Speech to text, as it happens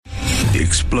The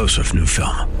explosive new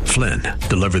film, Flynn,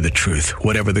 deliver the truth,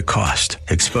 whatever the cost,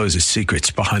 exposes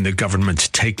secrets behind the government's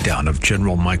takedown of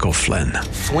General Michael Flynn.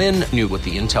 Flynn knew what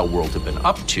the intel world had been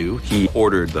up to. He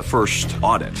ordered the first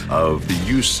audit of the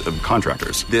use of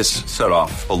contractors. This set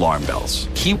off alarm bells.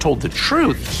 He told the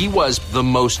truth. He was the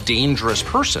most dangerous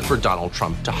person for Donald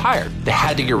Trump to hire. They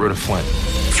had to get rid of Flynn.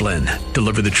 Flynn,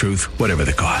 deliver the truth, whatever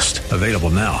the cost. Available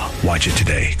now. Watch it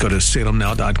today. Go to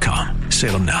salemnow.com.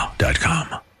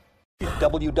 salemnow.com.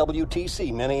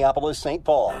 WWTC Minneapolis, St.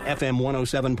 Paul, FM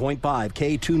 107.5,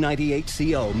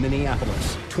 K298CO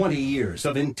Minneapolis. 20 years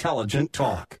of intelligent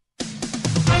talk.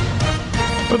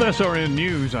 With SRN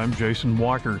News, I'm Jason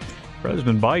Walker.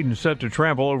 President Biden set to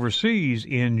travel overseas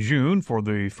in June for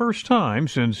the first time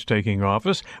since taking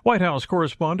office. White House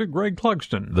correspondent Greg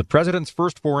Clugston. The president's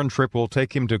first foreign trip will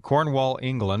take him to Cornwall,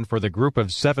 England for the Group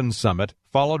of Seven summit,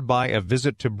 followed by a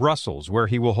visit to Brussels, where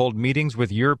he will hold meetings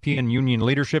with European Union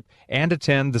leadership and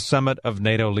attend the summit of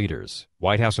NATO leaders.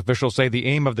 White House officials say the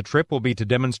aim of the trip will be to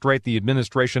demonstrate the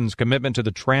administration's commitment to the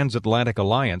transatlantic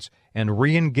alliance and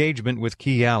re-engagement with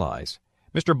key allies.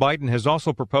 Mr. Biden has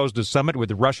also proposed a summit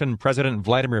with Russian President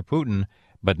Vladimir Putin,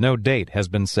 but no date has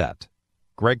been set.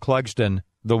 Greg Clugston,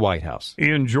 the White House.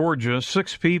 In Georgia,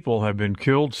 6 people have been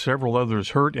killed, several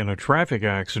others hurt in a traffic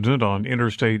accident on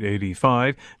Interstate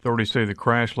 85. Authorities say the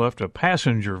crash left a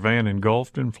passenger van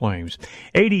engulfed in flames.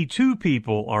 82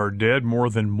 people are dead, more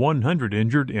than 100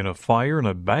 injured in a fire in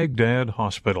a Baghdad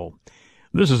hospital.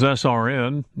 This is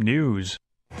SRN News.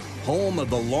 Home of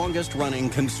the longest-running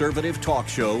conservative talk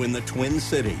show in the Twin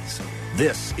Cities.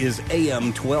 This is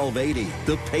AM 1280,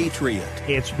 The Patriot.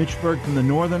 Hey, it's Mitch Berg from the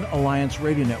Northern Alliance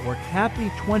Radio Network. Happy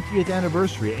 20th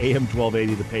anniversary, AM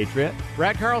 1280, The Patriot.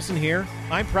 Brad Carlson here.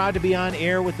 I'm proud to be on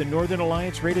air with the Northern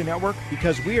Alliance Radio Network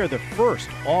because we are the first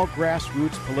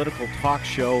all-grassroots political talk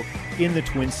show in the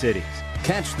Twin Cities.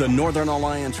 Catch the Northern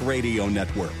Alliance Radio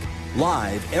Network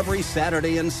live every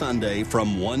Saturday and Sunday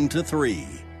from 1 to 3.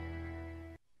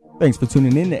 Thanks for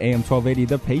tuning in to AM 1280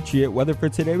 The Patriot. Weather for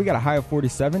today, we got a high of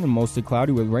 47 and mostly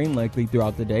cloudy with rain likely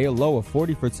throughout the day. A low of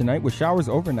 40 for tonight with showers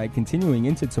overnight continuing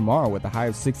into tomorrow with a high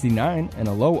of 69 and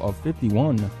a low of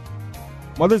 51.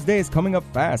 Mother's Day is coming up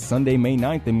fast, Sunday, May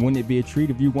 9th, and wouldn't it be a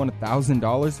treat if you won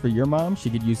 $1,000 for your mom?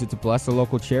 She could use it to bless a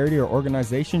local charity or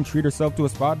organization, treat herself to a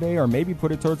spa day, or maybe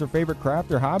put it towards her favorite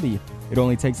craft or hobby. It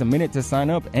only takes a minute to sign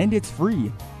up, and it's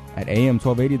free at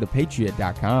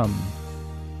am1280thepatriot.com.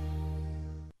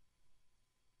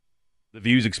 The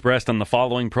views expressed on the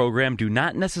following program do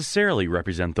not necessarily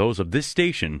represent those of this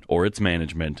station or its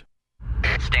management.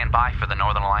 Stand by for the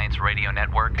Northern Alliance Radio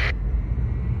Network.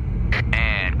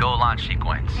 And go launch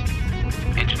sequence.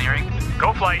 Engineering,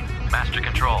 go flight. Master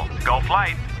control, go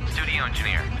flight. Studio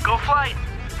engineer, go flight.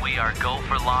 We are go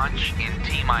for launch in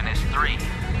T-minus 3, 2,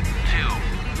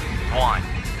 1.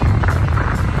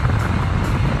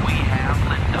 We have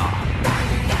liftoff.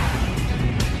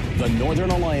 The Northern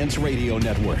Alliance Radio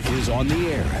Network is on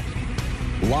the air.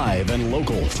 Live and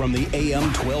local from the AM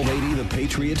 1280 The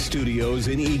Patriot Studios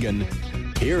in Eagan,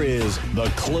 here is the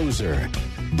closer,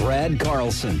 Brad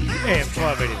Carlson. AM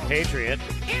 1280 The Patriot.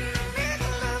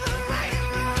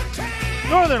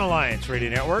 Northern Alliance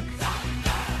Radio Network.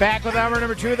 Back with hour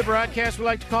number 2 of the broadcast we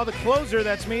like to call the closer.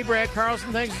 That's me, Brad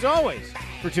Carlson. Thanks as always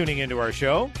for tuning into our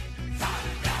show.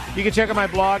 You can check out my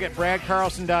blog at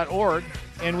bradcarlson.org.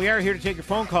 And we are here to take your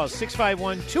phone calls,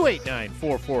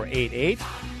 651-289-4488.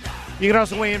 You can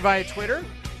also weigh in via Twitter.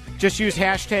 Just use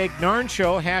hashtag NARN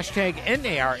Show, hashtag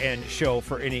NARN Show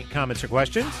for any comments or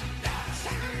questions.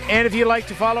 And if you'd like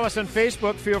to follow us on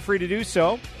Facebook, feel free to do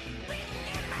so.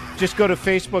 Just go to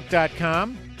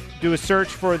facebook.com, do a search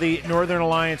for the Northern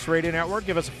Alliance Radio Network,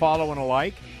 give us a follow and a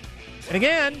like. And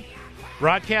again,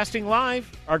 broadcasting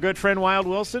live, our good friend Wild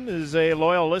Wilson is a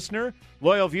loyal listener,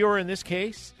 loyal viewer in this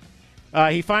case.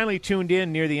 He finally tuned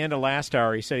in near the end of last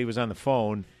hour. He said he was on the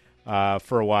phone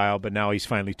for a while, but now he's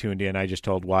finally tuned in. I just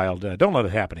told Wild, don't let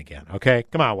it happen again, okay?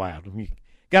 Come on, Wild. You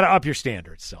got to up your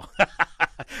standards. So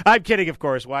I'm kidding, of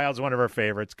course. Wild's one of our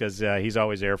favorites because he's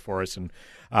always there for us, and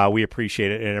we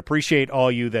appreciate it. And appreciate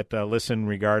all you that listen,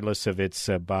 regardless of it's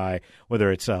by whether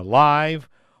it's live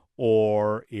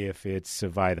or if it's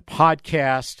via the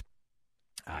podcast,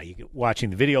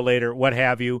 watching the video later, what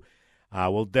have you.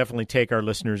 We'll definitely take our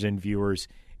listeners and viewers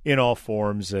in all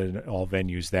forms and all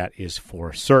venues. That is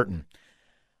for certain.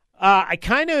 I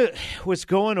kind of was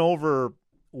going over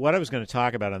what I was going to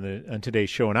talk about on today's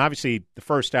show, and obviously the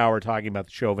first hour talking about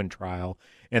the Chauvin trial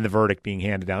and the verdict being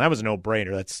handed down. That was a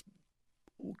no-brainer. That's,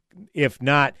 if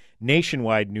not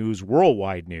nationwide news,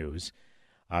 worldwide news,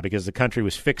 because the country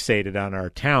was fixated on our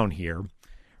town here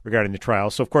regarding the trial.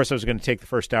 So, of course, I was going to take the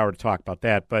first hour to talk about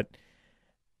that, but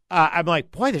I'm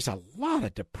like, boy, there's a lot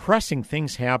of depressing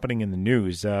things happening in the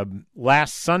news.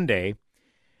 Last Sunday,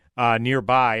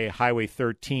 nearby Highway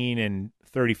 13 and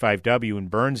 35W in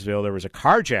Burnsville, there was a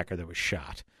carjacker that was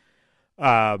shot.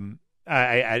 I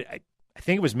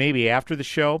think it was maybe after the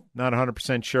show. Not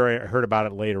 100% sure. I heard about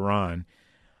it later on.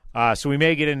 So we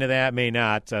may get into that, may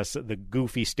not. The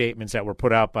goofy statements that were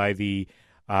put out by the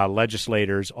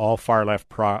legislators, all far-left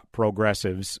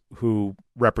progressives who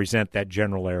represent that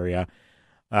general area.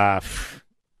 That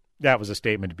was a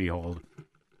statement to behold.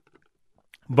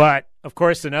 But, of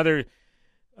course, another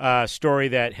story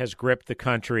that has gripped the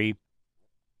country,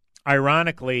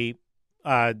 ironically,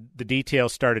 the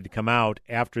details started to come out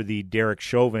after the Derek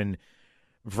Chauvin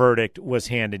verdict was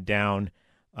handed down.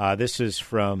 This is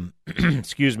from,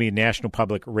 National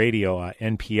Public Radio,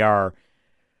 NPR.org.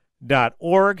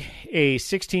 A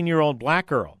 16-year-old black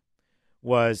girl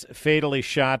was fatally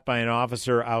shot by an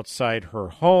officer outside her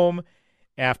home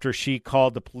after she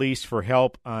called the police for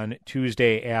help on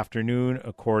Tuesday afternoon,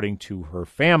 according to her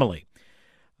family.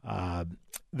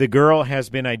 The girl has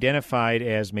been identified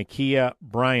as Ma'Khia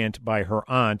Bryant by her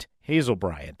aunt, Hazel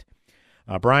Bryant.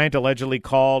 Bryant allegedly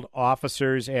called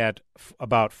officers at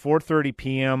about 4:30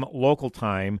 p.m. local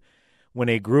time when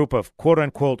a group of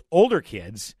quote-unquote older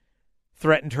kids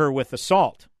threatened her with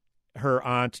assault, her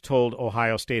aunt told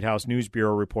Ohio State House News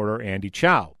Bureau reporter Andy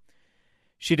Chow.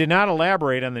 She did not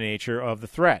elaborate on the nature of the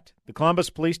threat. The Columbus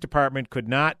Police Department could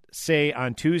not say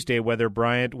on Tuesday whether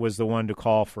Bryant was the one to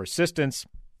call for assistance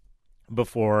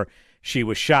before she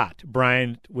was shot.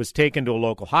 Bryant was taken to a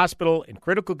local hospital in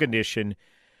critical condition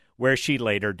where she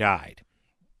later died.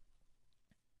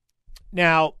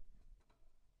 Now,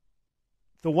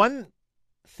 the one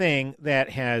thing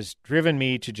that has driven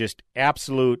me to just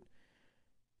absolute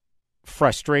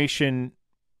frustration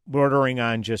bordering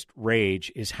on just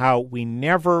rage is how we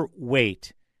never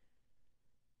wait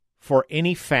for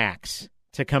any facts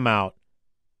to come out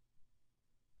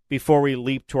before we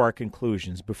leap to our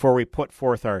conclusions, before we put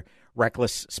forth our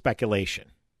reckless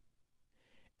speculation.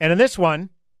 And in this one,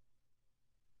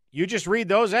 you just read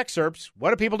those excerpts. What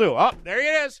do people do? Oh, there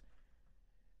it is.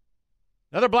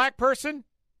 Another black person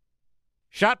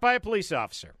shot by a police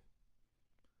officer.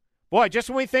 Boy, just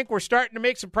when we think we're starting to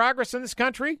make some progress in this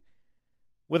country,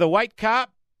 with a white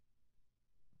cop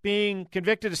being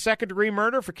convicted of second-degree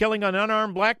murder for killing an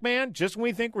unarmed black man, just when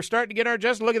we think we're starting to get our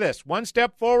justice, look at this. 1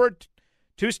 step forward,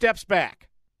 2 steps back.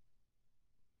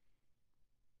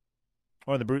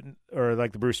 Or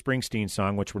like the Bruce Springsteen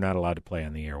song, which we're not allowed to play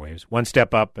on the airwaves. 1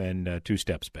 step up and 2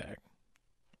 steps back.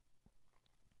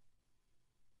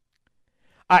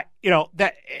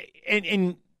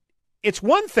 And it's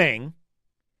one thing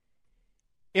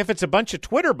if it's a bunch of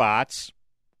Twitter bots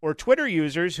or Twitter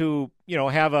users who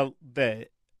have a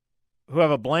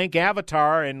blank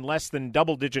avatar and less than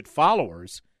double-digit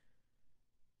followers.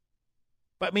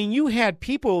 But I mean, you had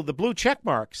people, the blue check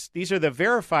marks. These are the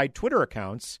verified Twitter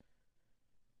accounts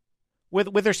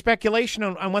with their speculation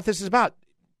on what this is about.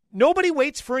 Nobody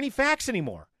waits for any facts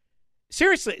anymore.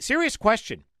 Seriously, serious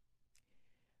question.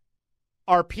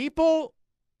 Are people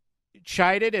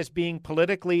chided as being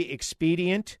politically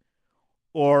expedient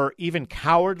or even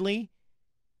cowardly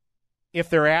if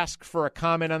they're asked for a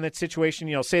comment on that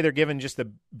situation? Say they're given just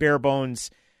the bare bones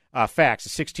facts. A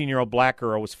 16-year-old black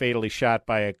girl was fatally shot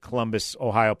by a Columbus,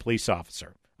 Ohio police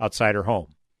officer outside her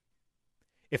home.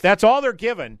 If that's all they're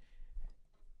given,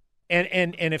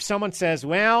 and if someone says,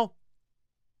 well,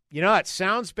 it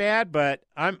sounds bad, but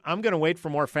I'm going to wait for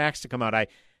more facts to come out.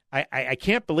 I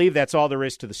can't believe that's all there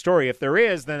is to the story. If there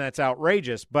is, then that's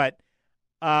outrageous. But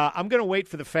I'm going to wait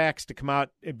for the facts to come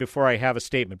out before I have a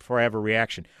statement, before I have a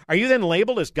reaction. Are you then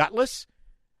labeled as gutless?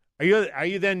 Are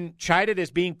you then chided as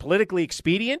being politically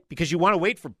expedient because you want to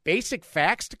wait for basic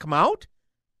facts to come out?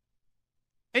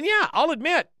 And yeah, I'll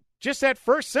admit, just that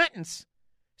first sentence,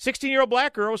 16-year-old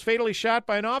black girl was fatally shot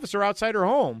by an officer outside her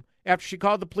home after she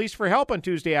called the police for help on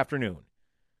Tuesday afternoon.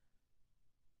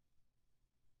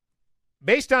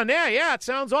 Based on that, yeah, it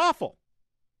sounds awful.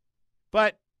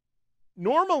 But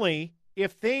normally,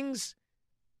 if things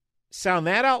sound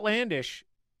that outlandish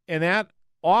and that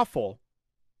awful,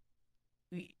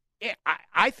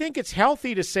 I think it's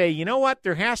healthy to say, you know what,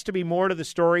 there has to be more to the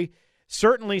story.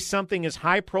 Certainly something as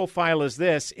high profile as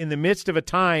this in the midst of a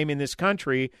time in this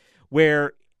country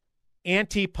where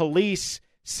anti-police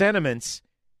sentiments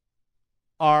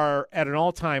are at an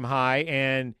all-time high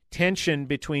and tension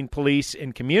between police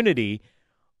and community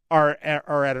are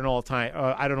at an all-time,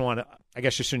 I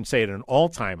guess you shouldn't say at an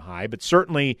all-time high, but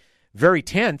certainly very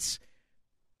tense.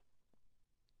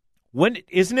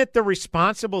 Isn't it the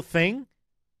responsible thing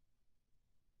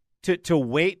to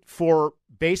wait for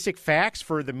basic facts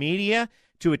for the media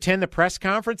to attend the press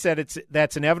conference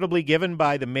that's inevitably given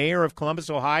by the mayor of Columbus,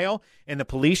 Ohio, and the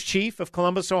police chief of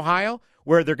Columbus, Ohio,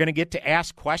 where they're going to get to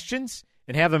ask questions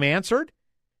and have them answered?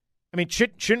 I mean,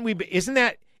 shouldn't we? Isn't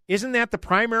that the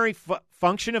primary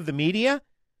function of the media?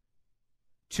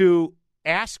 To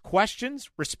ask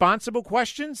questions, responsible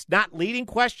questions, not leading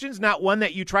questions, not one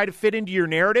that you try to fit into your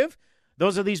narrative.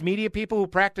 Those are these media people who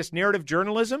practice narrative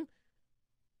journalism.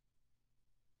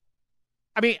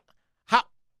 I mean,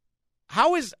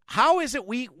 how is it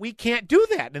we can't do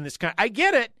that in this country? I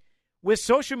get it with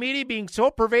social media being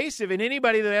so pervasive, and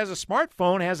anybody that has a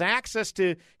smartphone has access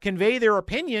to convey their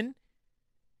opinion.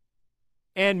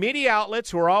 And media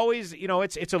outlets who are always,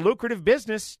 it's a lucrative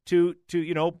business to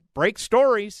break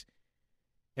stories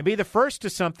and be the first to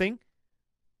something.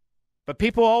 But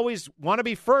people always want to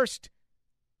be first.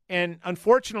 And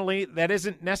unfortunately, that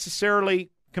isn't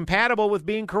necessarily compatible with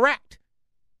being correct.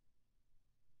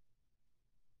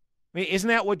 I mean, isn't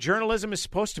that what journalism is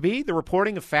supposed to be? The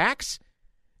reporting of facts,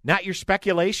 not your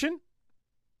speculation?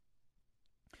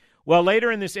 Well, later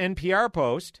in this NPR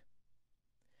post,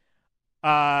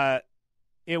 there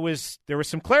was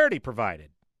some clarity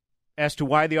provided as to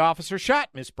why the officer shot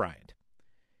Miss Bryant.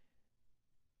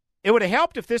 It would have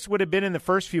helped if this would have been in the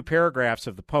first few paragraphs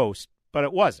of the post, but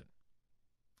it wasn't.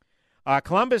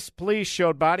 Columbus police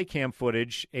showed body cam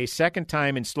footage a second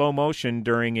time in slow motion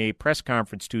during a press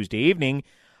conference Tuesday evening.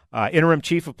 Interim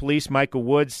Chief of Police Michael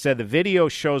Woods said the video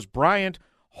shows Bryant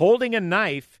holding a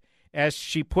knife as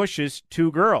she pushes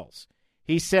two girls.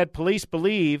 He said police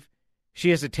believe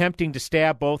she is attempting to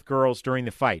stab both girls during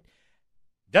the fight.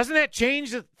 Doesn't that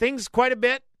change things quite a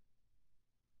bit?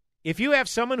 If you have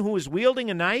someone who is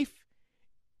wielding a knife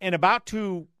and about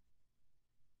to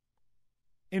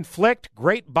inflict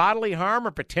great bodily harm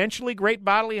or potentially great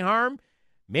bodily harm,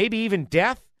 maybe even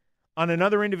death on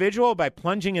another individual by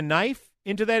plunging a knife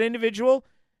into that individual,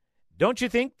 don't you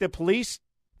think the police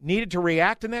needed to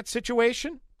react in that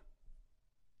situation?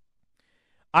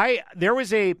 There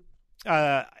was you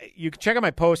can check out my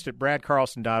post at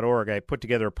bradcarlson.org. I put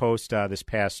together a post this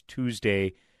past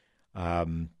Tuesday,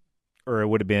 or it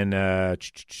would have been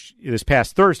this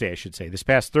past Thursday, I should say. This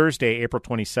past Thursday, April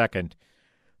 22nd,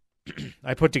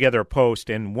 I put together a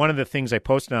post, and one of the things I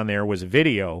posted on there was a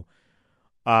video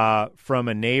from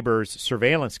a neighbor's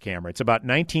surveillance camera. It's about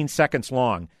 19 seconds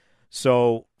long.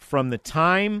 So from the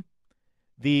time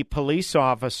the police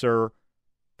officer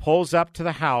pulls up to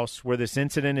the house where this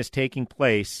incident is taking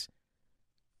place,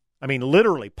 I mean,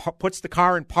 literally puts the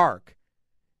car in park,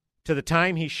 to the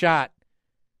time the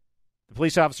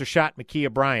police officer shot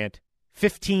Ma'Khia Bryant,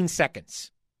 15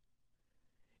 seconds.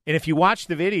 And if you watch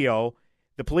the video,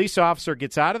 the police officer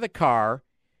gets out of the car.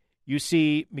 You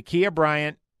see Ma'Khia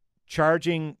Bryant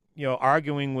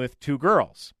arguing with two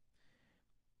girls.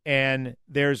 And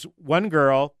there's one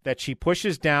girl that she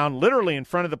pushes down literally in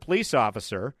front of the police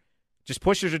officer, just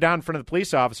pushes her down in front of the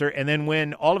police officer. And then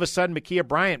when all of a sudden Ma'Khia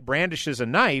Bryant brandishes a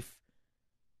knife,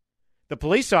 the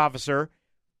police officer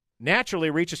naturally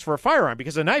reaches for a firearm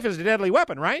because a knife is a deadly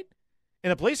weapon, right?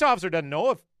 And the police officer doesn't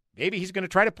know if maybe he's going to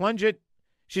try to plunge it.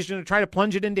 She's going to try to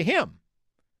plunge it into him.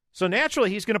 So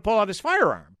naturally he's going to pull out his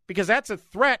firearm because that's a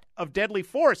threat of deadly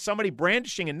force, somebody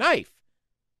brandishing a knife.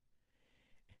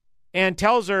 And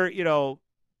tells her,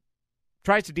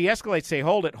 tries to de-escalate, say,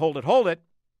 hold it, hold it, hold it.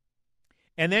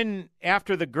 And then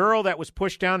after the girl that was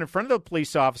pushed down in front of the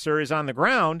police officer is on the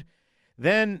ground,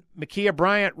 then Ma'Khia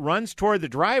Bryant runs toward the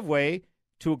driveway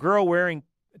to a girl wearing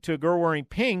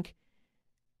pink,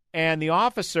 and the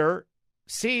officer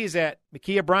sees that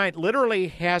Ma'Khia Bryant literally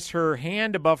has her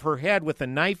hand above her head with a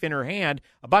knife in her hand,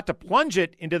 about to plunge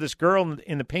it into this girl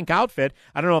in the pink outfit.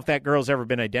 I don't know if that girl's ever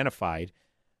been identified.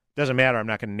 Doesn't matter. I'm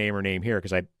not going to name her name here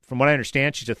because from what I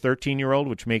understand, she's a 13-year-old,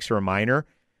 which makes her a minor.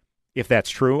 If that's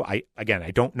true, I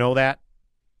don't know that.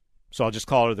 So I'll just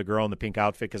call her the girl in the pink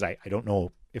outfit because I don't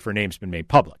know if her name's been made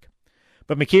public.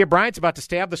 But Ma'Khia Bryant's about to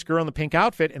stab this girl in the pink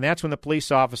outfit, and that's when the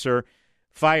police officer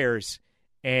fires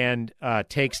and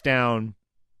takes down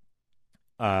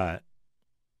Ma'Khia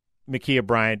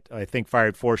Bryant. I think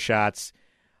fired 4 shots.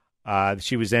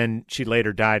 She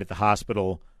later died at the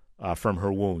hospital from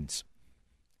her wounds.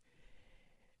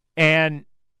 And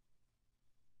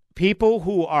people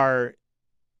who are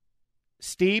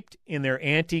steeped in their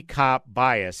anti-cop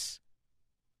bias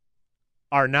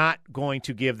are not going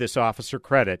to give this officer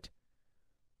credit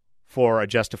for a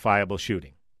justifiable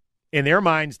shooting. In their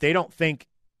minds, they don't think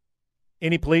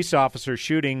any police officer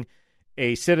shooting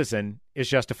a citizen is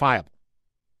justifiable.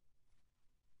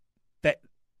 That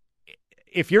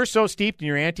if you're so steeped in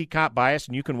your anti-cop bias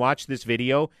and you can watch this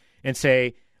video and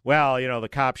say, well, the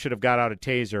cop should have got out a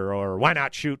taser, or why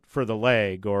not shoot for the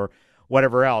leg, or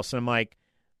whatever else. And I'm like,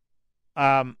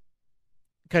 and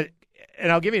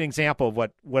I'll give you an example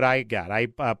of what I got. I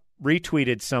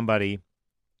retweeted somebody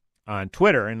on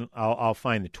Twitter, and I'll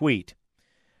find the tweet.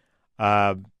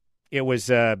 It was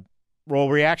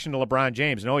reaction to LeBron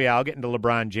James. And, I'll get into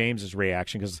LeBron James's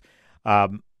reaction because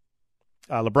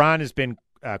LeBron has been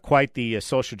quite the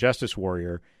social justice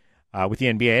warrior with the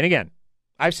NBA. And, again,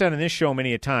 I've said on this show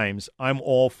many a times, I'm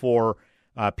all for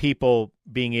people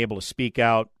being able to speak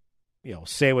out,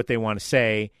 say what they want to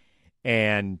say,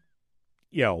 and,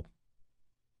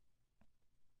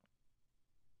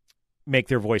 make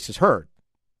their voices heard.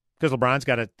 Because LeBron's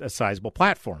got a sizable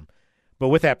platform. But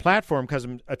with that platform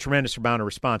comes a tremendous amount of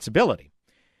responsibility.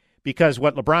 Because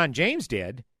what LeBron James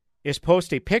did is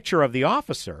post a picture of the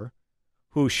officer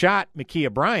who shot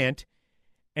Ma'Khia Bryant,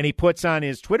 and he puts on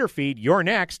his Twitter feed, "You're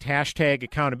next,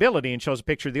 #accountability," and shows a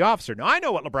picture of the officer. Now, I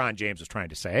know what LeBron James was trying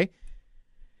to say,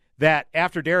 that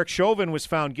after Derek Chauvin was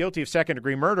found guilty of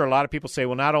second-degree murder, a lot of people say,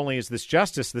 well, not only is this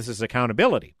justice, this is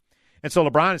accountability. And so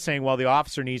LeBron is saying, well, the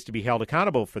officer needs to be held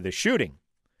accountable for this shooting.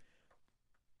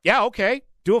 Yeah, okay.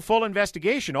 Do a full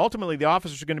investigation. Ultimately, the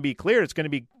officers are going to be cleared. It's going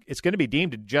to be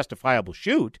deemed a justifiable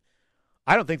shoot.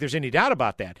 I don't think there's any doubt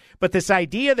about that. But this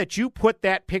idea that you put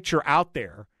that picture out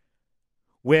there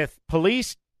with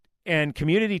police and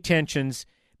community tensions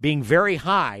being very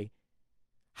high,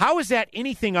 how is that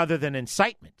anything other than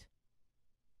incitement?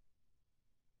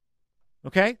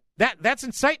 Okay? That's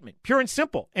incitement, pure and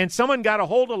simple. And someone got a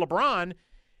hold of LeBron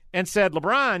and said,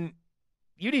 LeBron,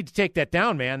 you need to take that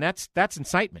down, man. That's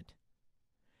incitement.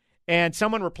 And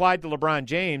someone replied to LeBron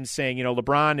James saying,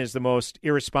 LeBron is the most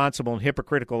irresponsible and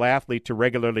hypocritical athlete to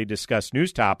regularly discuss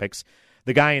news topics.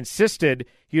 The guy insisted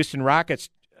Houston Rockets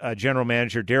general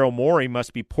manager Daryl Morey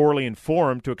must be poorly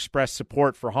informed to express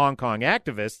support for Hong Kong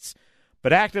activists,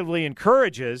 but actively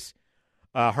encourages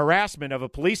harassment of a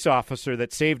police officer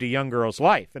that saved a young girl's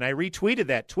life. And I retweeted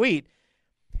that tweet,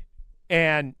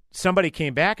 and somebody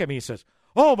came back at me and says,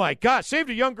 oh, my God, saved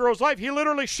a young girl's life. He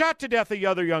literally shot to death the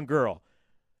other young girl.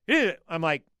 I'm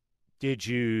like, did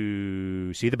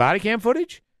you see the body cam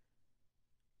footage?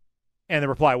 And the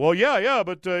reply, well, yeah,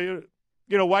 but,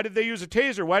 why did they use a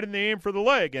taser? Why didn't they aim for the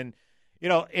leg? And,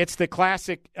 it's the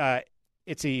classic,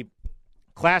 it's a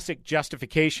classic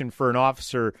justification for an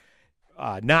officer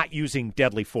not using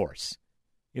deadly force.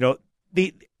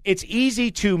 It's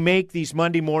easy to make these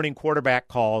Monday morning quarterback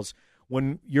calls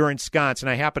when you're ensconced, and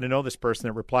I happen to know this person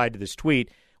that replied to this tweet,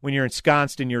 when you're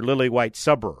ensconced in your lily white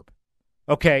suburb.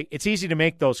 Okay, it's easy to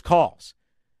make those calls.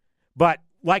 But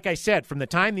like I said, from the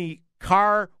time the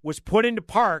car was put into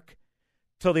park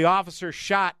till the officer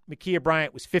shot Ma'Khia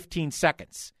Bryant was 15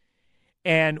 seconds.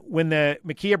 And when the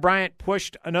Ma'Khia Bryant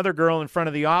pushed another girl in front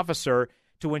of the officer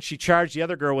to when she charged the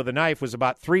other girl with a knife was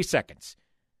about 3 seconds.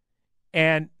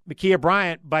 And Ma'Khia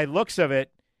Bryant, by looks of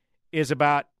it, is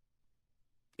about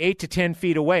 8 to 10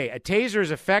 feet away. A taser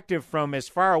is effective from as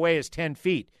far away as 10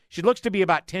 feet. She looks to be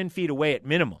about 10 feet away at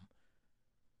minimum.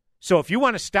 So if you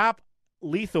want to stop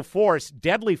lethal force,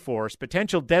 deadly force,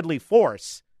 potential deadly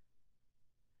force,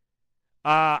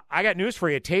 I got news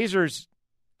for you. Tasers,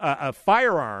 a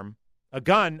firearm, a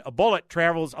gun, a bullet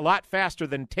travels a lot faster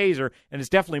than a taser and is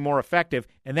definitely more effective,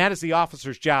 and that is the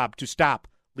officer's job to stop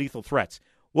lethal threats.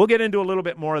 We'll get into a little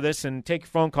bit more of this and take your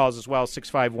phone calls as well,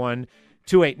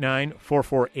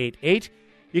 651-289-4488.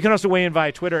 You can also weigh in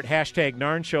via Twitter at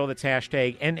 #NARN Show. That's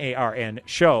 #NARN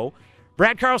Show.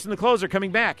 Brad Carlson, the closer,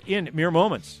 coming back in mere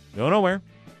moments. Go nowhere.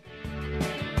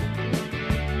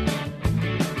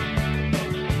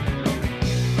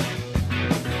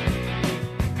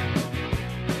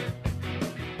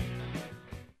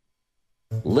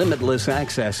 Limitless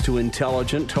access to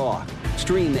intelligent talk.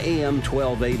 Stream AM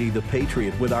 1280 The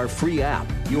Patriot with our free app,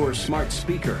 your smart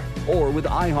speaker, or with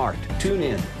iHeart,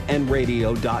 TuneIn, and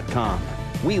radio.com.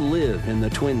 We live in the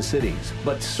Twin Cities,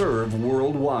 but serve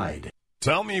worldwide.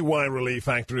 Tell me why Relief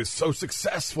Factor is so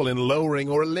successful in lowering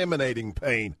or eliminating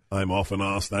pain. I'm often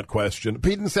asked that question.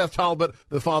 Pete and Seth Talbot,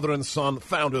 the father and son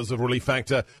founders of Relief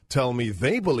Factor, tell me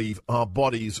they believe our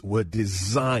bodies were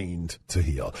designed to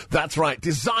heal. That's right,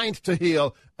 designed to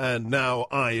heal, and now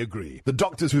I agree. The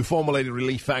doctors who formulated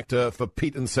Relief Factor for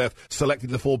Pete and Seth selected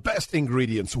the 4 best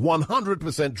ingredients,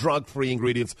 100% drug-free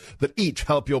ingredients that each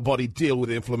help your body deal with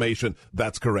inflammation.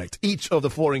 That's correct. Each of the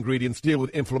 4 ingredients deal with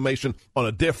inflammation on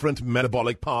a different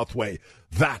metabolic pathway.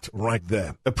 That right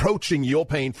there, approaching your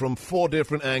pain from 4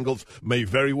 different angles, may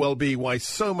very well be why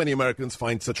so many Americans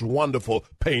find such wonderful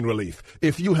pain relief.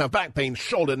 If you have back pain,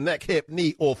 shoulder, neck, hip,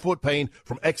 knee, or foot pain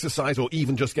from exercise or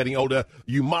even just getting older,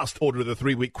 you must order the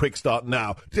 3-week Quick Start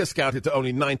now. Discounted to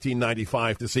only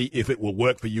 $19.95 to see if it will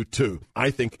work for you too.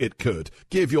 I think it could.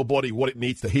 Give your body what it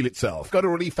needs to heal itself. Go to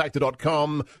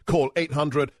ReliefFactor.com. Call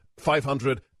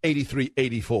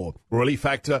 800-500-8384.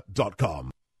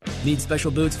 ReliefFactor.com. Need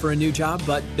special boots for a new job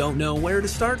but don't know where to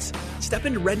start? Step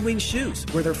into Red Wing Shoes,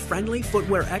 where their friendly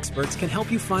footwear experts can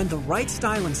help you find the right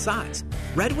style and size.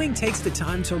 Red Wing takes the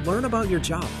time to learn about your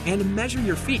job and measure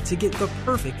your feet to get the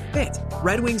perfect fit.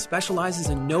 Red Wing specializes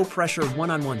in no-pressure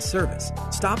one-on-one service.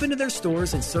 Stop into their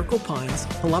stores in Circle Pines,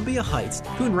 Columbia Heights,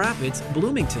 Coon Rapids,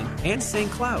 Bloomington, and St.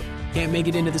 Cloud. Can't make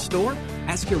it into the store?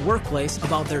 Ask your workplace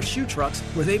about their shoe trucks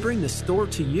where they bring the store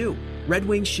to you. Red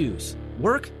Wing Shoes.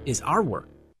 Work is our work.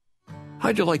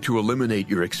 How'd you like to eliminate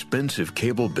your expensive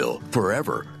cable bill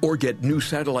forever or get new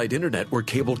satellite internet where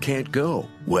cable can't go?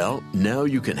 Well, now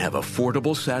you can have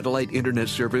affordable satellite internet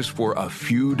service for a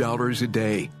few dollars a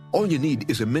day. All you need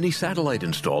is a mini satellite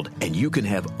installed, and you can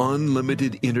have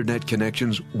unlimited internet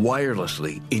connections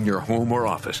wirelessly in your home or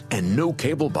office. And no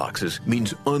cable boxes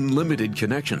means unlimited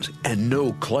connections and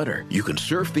no clutter. You can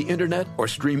surf the internet or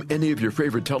stream any of your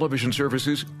favorite television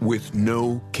services with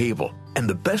no cable. And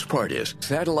the best part is,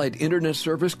 satellite internet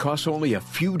service costs only a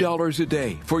few dollars a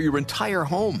day for your entire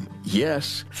home.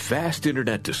 Yes, fast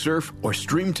internet to surf or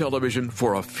stream television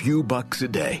for a few bucks a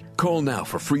day. Call now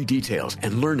for free details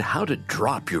and learn how to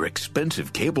drop your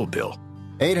expensive cable bill.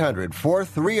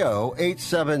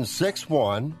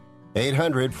 800-430-8761.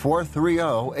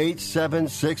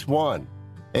 800-430-8761.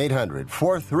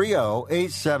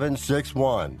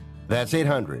 800-430-8761. That's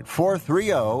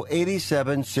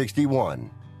 800-430-8761.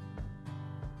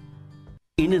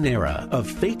 In an era of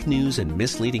fake news and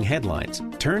misleading headlines,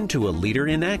 turn to a leader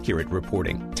in accurate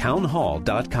reporting,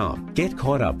 townhall.com. Get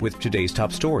caught up with today's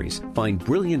top stories, find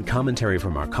brilliant commentary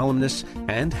from our columnists,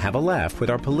 and have a laugh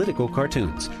with our political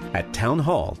cartoons at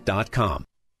townhall.com.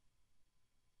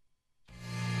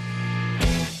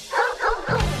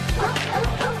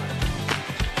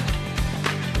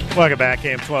 Welcome back,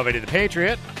 AM 1280 The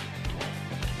Patriot.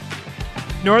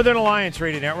 Northern Alliance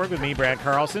Radio Network with me, Brad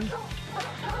Carlson.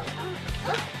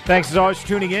 Thanks as always for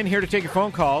tuning in. Here to take your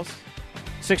phone calls.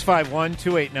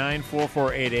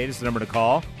 651-289-4488 is the number to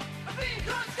call.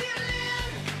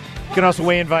 You can also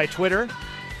weigh in via Twitter.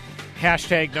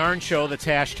 Hashtag NARN Show. That's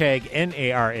hashtag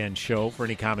NARN Show for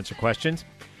any comments or questions.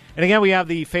 And again, we have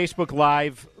the Facebook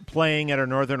Live playing at our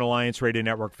Northern Alliance Radio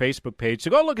Network Facebook page. So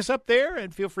go look us up there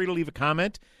and feel free to leave a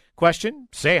comment, question,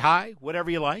 say hi, whatever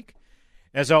you like.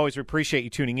 As always, we appreciate you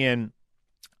tuning in.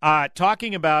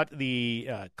 Talking about the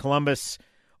Columbus,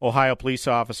 Ohio police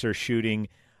officer shooting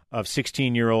of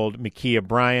 16-year-old Ma'Khia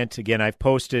Bryant. Again, I've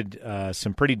posted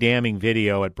some pretty damning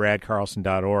video at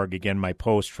bradcarlson.org. Again, my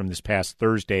post from this past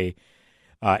Thursday,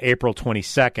 April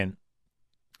 22nd,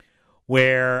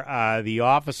 where the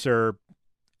officer,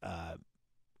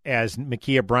 as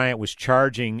Ma'Khia Bryant was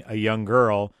charging a young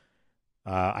girl,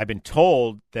 I've been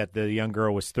told that the young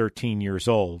girl was 13 years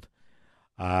old.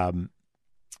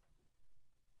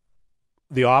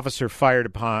 The officer fired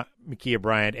upon Ma'Khia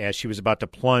Bryant as she was about to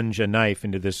plunge a knife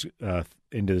into this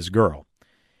girl.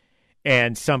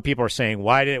 And some people are saying,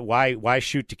 why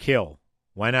shoot to kill?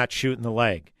 Why not shoot in the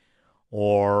leg?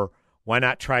 Or why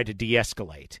not try to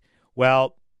de-escalate?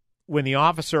 Well, when the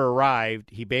officer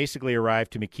arrived, he basically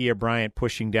arrived to Ma'Khia Bryant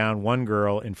pushing down one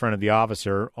girl in front of the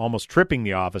officer, almost tripping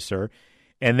the officer.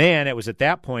 And then it was at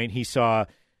that point he saw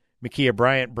Ma'Khia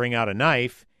Bryant bring out a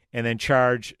knife and then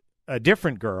charge a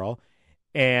different girl.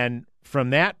 And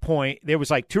from that point, there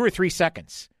was like 2 or 3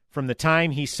 seconds from the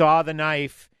time he saw the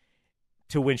knife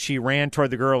to when she ran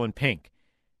toward the girl in pink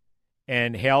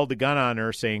and held the gun on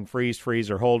her saying, freeze, freeze,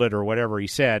 or hold it, or whatever he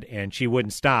said, and she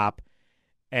wouldn't stop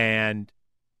and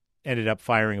ended up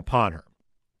firing upon her,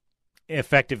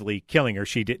 effectively killing her.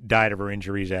 She died of her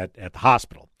injuries at the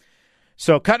hospital.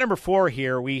 So cut number 4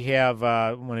 here, we have,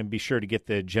 I want to be sure to get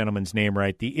the gentleman's name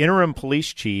right, the interim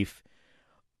police chief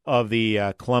of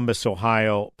the Columbus,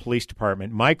 Ohio Police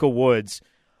Department, Michael Woods,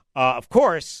 of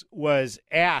course, was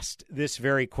asked this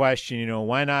very question,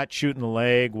 why not shoot in the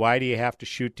leg? Why do you have to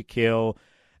shoot to kill?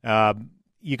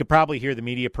 You could probably hear the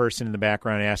media person in the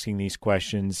background asking these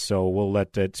questions, so we'll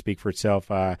let that speak for itself.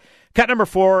 Cut number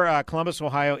 4, Columbus,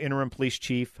 Ohio Interim Police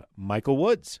Chief Michael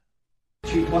Woods.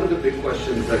 Chief, one of the big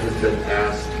questions that has been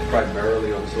asked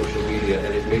primarily on social media,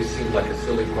 and it may seem like a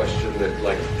silly question that,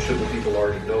 shouldn't people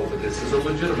already know, but this is a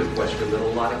legitimate question that a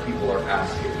lot of people are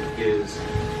asking, is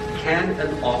can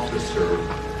an officer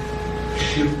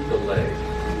shoot the leg?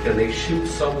 Can they shoot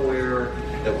somewhere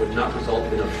that would not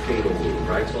result in a fatal wound,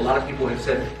 right? So a lot of people have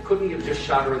said, couldn't he have just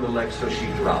shot her in the leg so she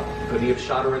dropped? Couldn't he have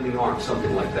shot her in the arm,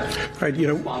 something like that? Right,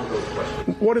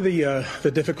 one of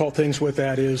the difficult things with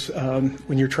that is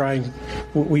when you're trying,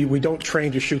 we don't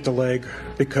train to shoot the leg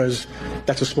because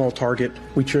that's a small target.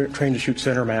 We train to shoot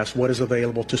center mass, what is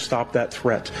available to stop that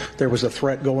threat. There was a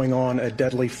threat going on, a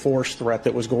deadly force threat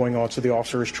that was going on, so the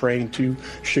officer is trained to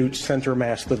shoot center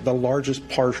mass, the largest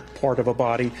part of a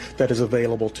body that is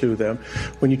available to them.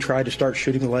 When you try to start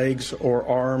shooting legs or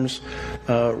arms,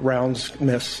 rounds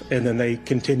miss, and then they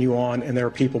continue on, and there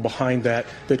are people behind that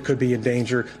could be in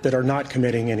danger that are not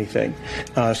committing anything.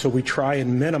 So we try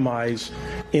and minimize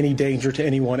any danger to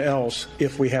anyone else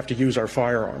if we have to use our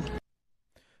firearm.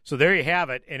 So there you have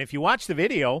it. And if you watch the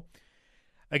video,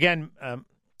 again,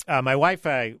 my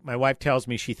wife tells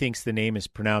me she thinks the name is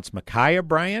pronounced Ma'Khia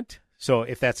Bryant. So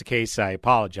if that's the case, I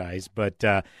apologize. But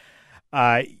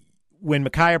when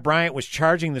Ma'Khia Bryant was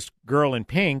charging this girl in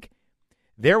pink,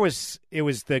 it was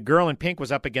the girl in pink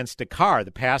was up against a car,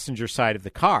 the passenger side of the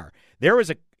car. There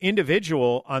was an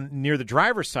individual near the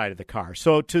driver's side of the car.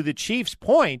 So to the chief's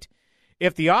point,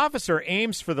 if the officer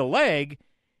aims for the leg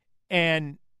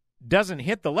and doesn't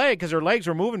hit the leg because her legs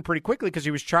were moving pretty quickly because he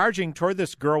was charging toward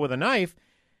this girl with a knife,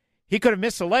 he could have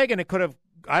missed the leg and it could have,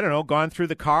 gone through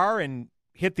the car and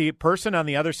hit the person on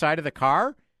the other side of the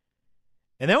car.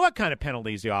 And then what kind of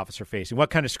penalty is the officer facing?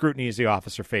 What kind of scrutiny is the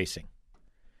officer facing?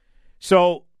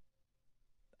 So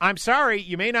I'm sorry,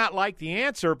 you may not like the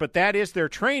answer, but that is their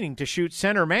training, to shoot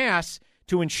center mass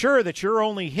to ensure that you're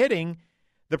only hitting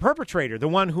the perpetrator, the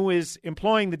one who is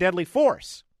employing the deadly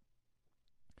force.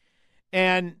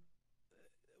 And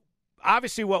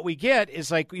obviously what we get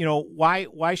is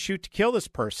why shoot to kill this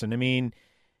person? I mean,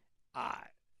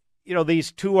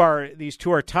 these two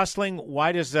are tussling.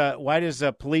 Why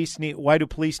do police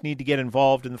need to get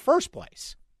involved in the first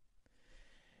place?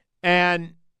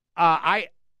 And I'm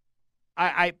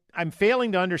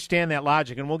failing to understand that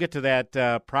logic, and we'll get to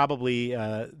that probably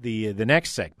the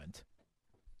next segment.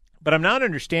 But I'm not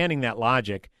understanding that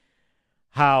logic,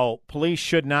 how police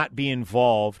should not be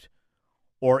involved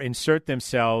or insert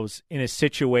themselves in a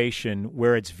situation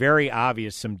where it's very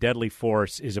obvious some deadly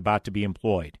force is about to be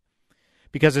employed.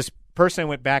 Because this person I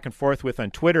went back and forth with on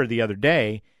Twitter the other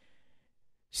day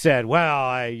said,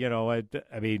 well,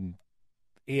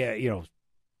 you're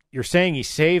saying he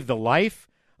saved the life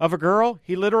of a girl?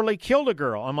 He literally killed a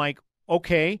girl. I'm like,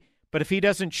 okay, but if he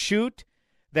doesn't shoot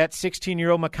that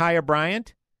 16-year-old Ma'Khia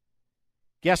Bryant,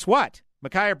 guess what?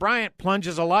 Ma'Khia Bryant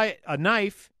plunges a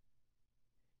knife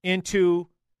into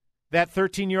that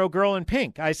 13-year-old girl in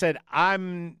pink. I said,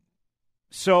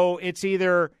 so it's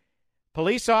either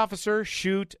police officer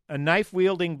shoot a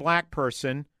knife-wielding black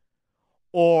person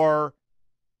or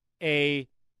a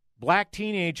black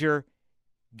teenager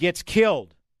gets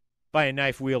killed by a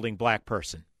knife-wielding black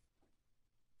person.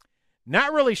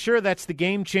 Not really sure that's the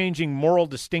game-changing moral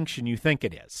distinction you think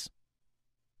it is.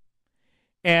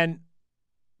 And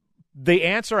the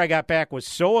answer I got back was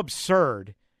so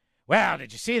absurd. Well,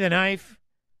 did you see the knife?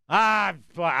 I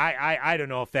don't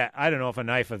know if a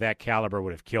knife of that caliber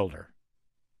would have killed her.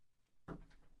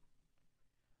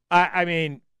 I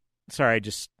mean, sorry, I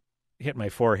just hit my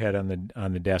forehead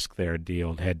on the desk there, the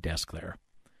old head desk there.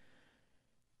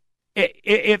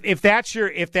 If that's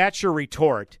your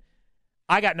retort,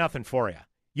 I got nothing for you.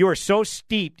 You are so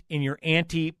steeped in your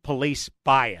anti-police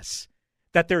bias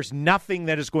that there's nothing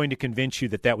that is going to convince you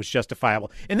that was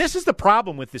justifiable. And this is the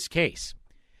problem with this case.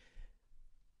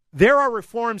 There are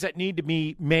reforms that need to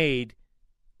be made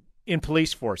in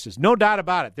police forces. No doubt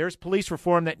about it. There's police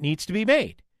reform that needs to be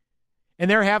made.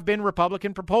 And there have been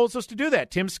Republican proposals to do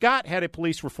that. Tim Scott had a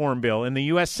police reform bill in the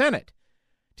U.S. Senate.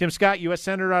 Tim Scott, U.S.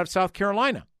 Senator out of South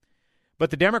Carolina. But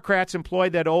the Democrats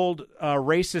employed that old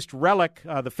racist relic,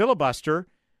 the filibuster,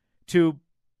 to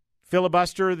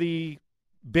filibuster the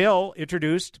bill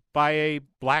introduced by a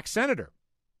black senator.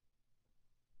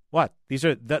 What?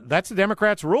 That's the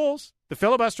Democrats' rules. The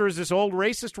filibuster is this old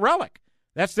racist relic.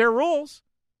 That's their rules.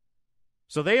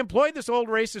 So they employed this old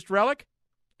racist relic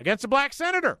against a black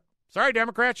senator. Sorry,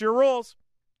 Democrats, your rules.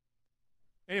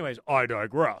 Anyways, I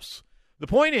digress. The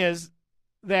point is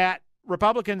that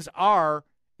Republicans are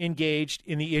engaged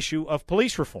in the issue of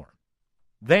police reform.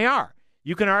 They are.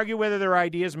 You can argue whether their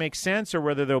ideas make sense or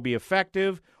whether they'll be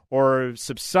effective or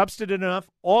substantive enough.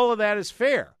 All of that is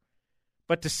fair.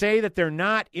 But to say that they're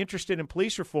not interested in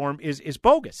police reform is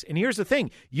bogus. And here's the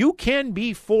thing. You can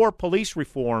be for police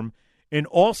reform and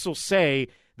also say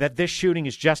that this shooting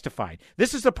is justified.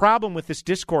 This is the problem with this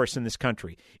discourse in this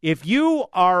country. If you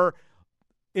are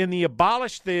in the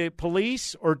abolish the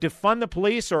police or defund the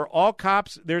police or all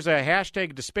cops, there's a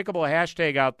hashtag, despicable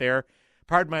hashtag out there.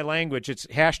 Pardon my language. It's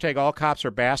hashtag all cops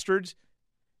are bastards.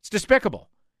 It's despicable.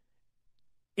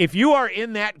 If you are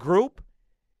in that group,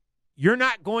 you're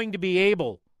not going to be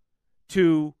able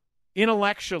to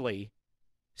intellectually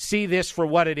see this for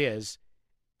what it is,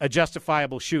 a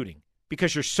justifiable shooting,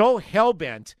 because you're so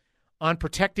hell-bent on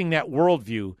protecting that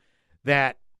worldview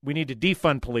that we need to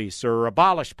defund police or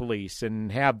abolish police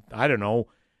and have, I don't know,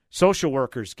 social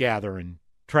workers gather and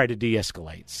try to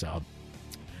de-escalate. So,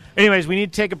 anyways, we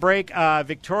need to take a break.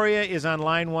 Victoria is on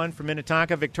line 1 from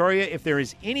Minnetonka. Victoria, if there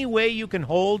is any way you can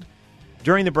hold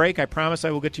during the break, I promise I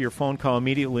will get to your phone call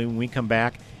immediately when we come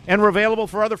back. And we're available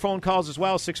for other phone calls as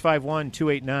well.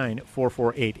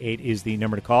 651-289-4488 is the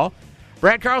number to call.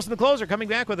 Brad Carlson, the closer, coming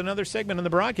back with another segment on the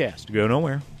broadcast. Go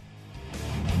nowhere.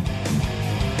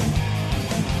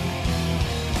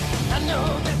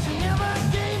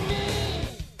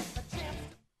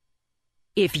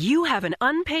 If you have an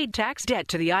unpaid tax debt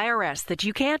to the IRS that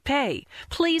you can't pay,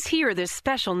 please hear this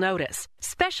special notice.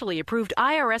 Specially approved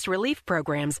IRS relief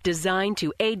programs designed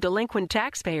to aid delinquent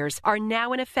taxpayers are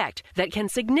now in effect that can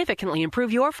significantly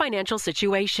improve your financial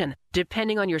situation.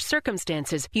 Depending on your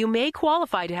circumstances, you may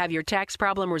qualify to have your tax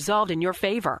problem resolved in your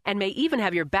favor and may even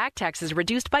have your back taxes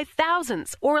reduced by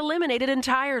thousands or eliminated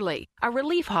entirely. A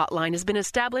relief hotline has been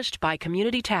established by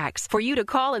Community Tax for you to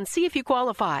call and see if you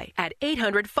qualify at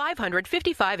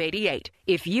 800-500-5588.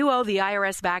 If you owe the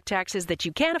IRS back taxes that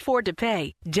you can't afford to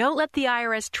pay, don't let the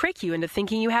IRS trick you into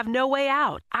thinking you have no way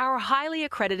out. Our highly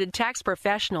accredited tax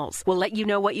professionals will let you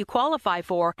know what you qualify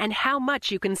for and how much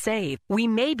you can save. We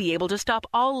may be able to stop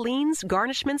all liens,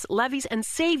 garnishments, levies, and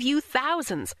save you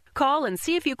thousands. Call and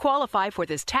see if you qualify for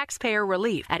this taxpayer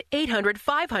relief at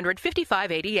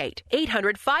 800-500-5588.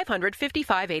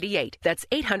 800-500-5588. That's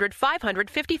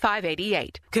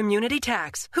 800-500-5588. Community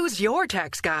Tax. Who's your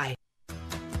tax guy?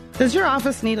 Does your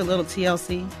office need a little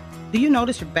TLC? Do you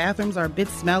notice your bathrooms are a bit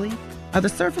smelly? Are the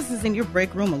surfaces in your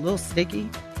break room a little sticky?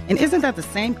 And isn't that the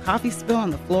same coffee spill on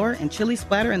the floor and chili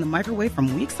splatter in the microwave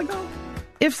from weeks ago?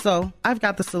 If so, I've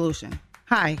got the solution.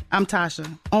 Hi, I'm Tasha,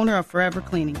 owner of Forever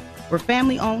Cleaning. We're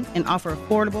family-owned and offer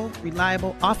affordable,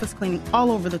 reliable office cleaning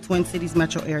all over the Twin Cities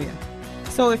metro area.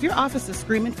 So if your office is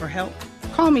screaming for help,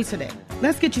 call me today.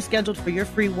 Let's get you scheduled for your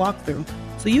free walkthrough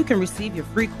so you can receive your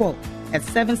free quote at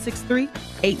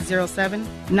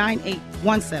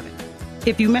 763-807-9817.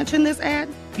 If you mention this ad,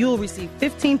 you'll receive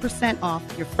 15% off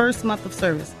your first month of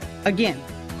service. Again,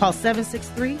 call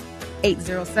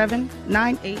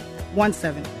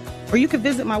 763-807-9817. Or you can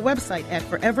visit my website at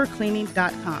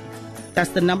forevercleaning.com.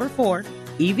 That's the number 4,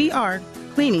 EVR,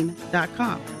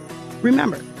 cleaning.com.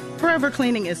 Remember, Forever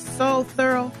Cleaning is so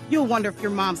thorough, you'll wonder if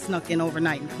your mom snuck in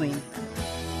overnight and cleaned.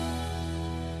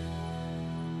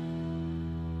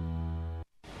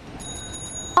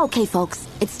 Okay, folks,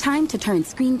 it's time to turn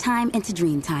screen time into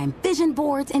dream time, vision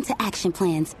boards into action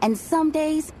plans, and some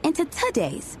days into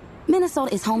todays.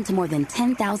 Minnesota is home to more than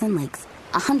 10,000 lakes,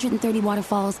 130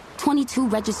 waterfalls, 22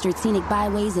 registered scenic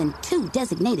byways, and 2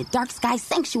 designated dark sky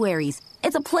sanctuaries.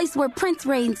 It's a place where Prince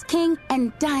reigns king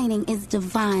and dining is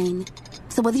divine.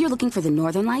 So whether you're looking for the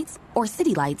Northern Lights or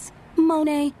City Lights,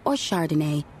 Monet or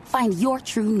Chardonnay, find your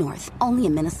true north only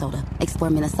in Minnesota.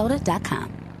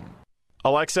 ExploreMinnesota.com.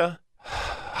 Alexa,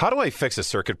 how do I fix a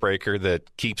circuit breaker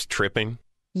that keeps tripping?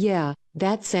 Yeah,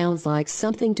 that sounds like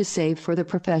something to save for the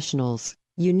professionals.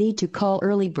 You need to call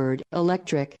Early Bird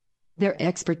Electric. Their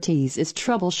expertise is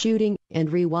troubleshooting and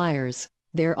rewires.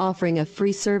 They're offering a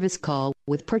free service call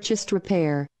with purchased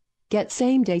repair. Get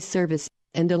same-day service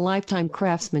and a lifetime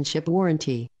craftsmanship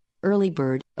warranty. Early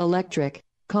Bird Electric.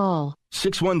 Call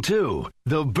 612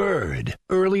 The Bird.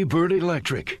 Early Bird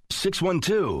Electric.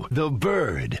 612 The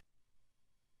Bird.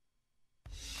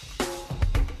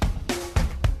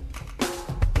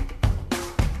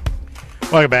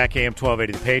 Welcome back, AM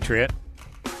 1280 The Patriot.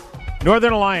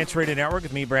 Northern Alliance Radio Network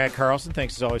with me, Brad Carlson.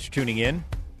 Thanks as always for tuning in.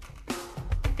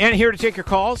 And here to take your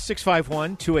calls,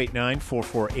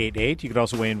 651-289-4488. You can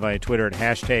also weigh in via Twitter at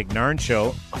hashtag NARN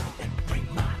Show.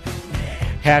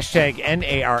 Hashtag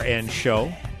NARN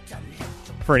Show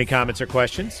for any comments or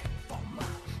questions.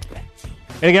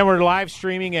 And again, we're live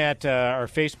streaming at our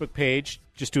Facebook page.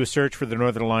 Just do a search for the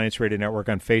Northern Alliance Radio Network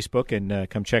on Facebook and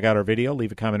come check out our video.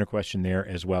 Leave a comment or question there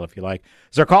as well if you like.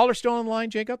 Is our caller still on the line,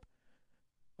 Jacob?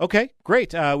 Okay,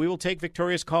 great. We will take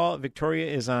Victoria's call. Victoria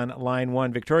is on line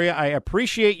 1. Victoria, I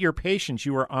appreciate your patience.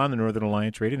 You are on the Northern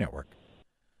Alliance Radio Network.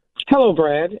 Hello,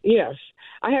 Brad. Yes,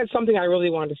 I had something I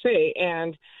really wanted to say,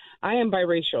 and I am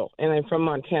biracial, and I'm from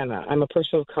Montana. I'm a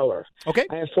person of color. Okay.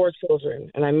 I have 4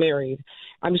 children, and I'm married.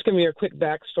 I'm just giving you a quick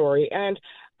backstory. And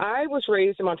I was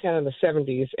raised in Montana in the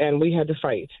 70s, and we had to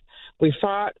fight. We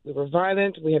fought. We were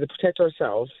violent. We had to protect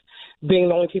ourselves, being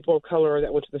the only people of color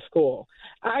that went to the school.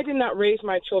 I did not raise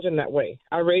my children that way.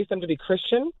 I raised them to be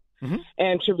Christian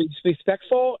and to be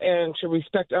respectful and to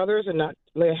respect others and not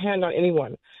lay a hand on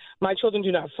anyone. My children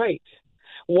do not fight.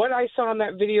 What I saw in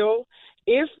that video,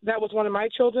 if that was one of my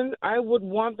children, I would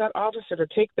want that officer to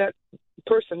take that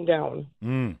person down.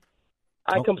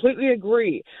 I completely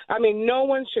agree. I mean, no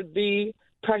one should be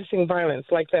practicing violence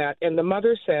like that. And the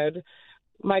mother said,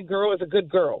 my girl is a good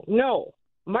girl. No,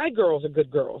 my girls are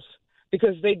good girls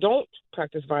because they don't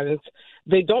practice violence.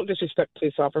 They don't disrespect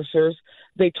police officers.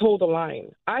 They toe the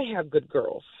line. I have good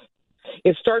girls.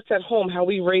 It starts at home, how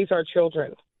we raise our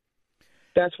children.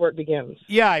 That's where it begins.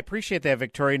 Yeah, I appreciate that,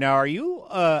 Victoria. Now, are you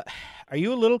a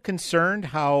little concerned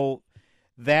how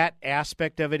that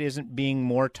aspect of it isn't being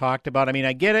more talked about? I mean,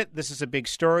 I get it. This is a big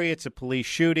story. It's a police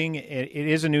shooting. It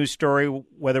is a news story,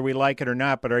 whether we like it or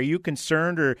not. But are you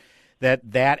concerned or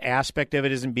that aspect of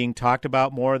it isn't being talked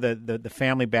about more, the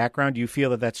family background? Do you feel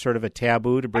that that's sort of a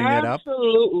taboo to bring that up?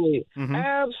 Absolutely.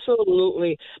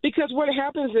 Absolutely. Because what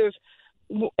happens is,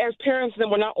 as parents, then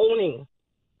we're not owning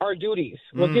our duties.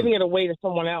 We're giving it away to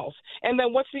someone else. And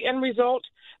then what's the end result?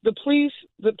 The police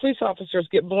officers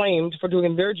get blamed for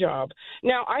doing their job.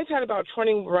 Now, I've had about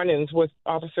 20 run-ins with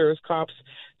officers, cops,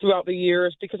 throughout the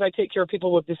years because I take care of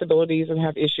people with disabilities and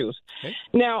have issues. Okay.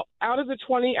 Now, out of the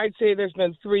 20, I'd say there's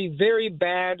been 3 very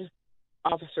bad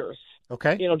officers.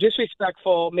 Okay. You know,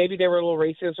 disrespectful. Maybe they were a little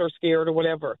racist or scared or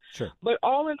whatever. Sure. But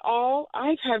all in all,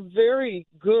 I've had very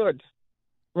good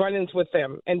run-ins with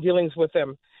them and dealings with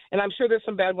them. And I'm sure there's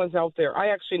some bad ones out there. I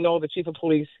actually know the chief of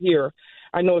police here.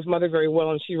 I know his mother very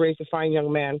well, and she raised a fine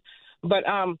young man. But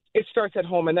it starts at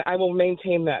home, and I will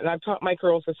maintain that. And I've taught my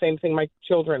girls the same thing, my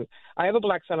children. I have a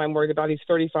black son I'm worried about. He's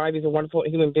 35. He's a wonderful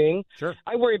human being. Sure.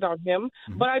 I worry about him,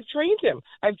 but I've trained him.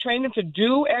 I've trained him to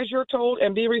do as you're told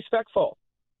and be respectful.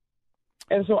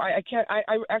 And so I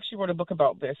actually wrote a book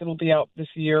about this. It'll be out this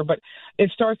year, but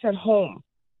it starts at home.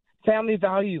 Family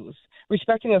values,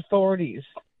 respecting authorities.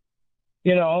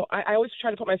 You know, I always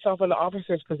try to put myself in the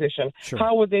officer's position. Sure.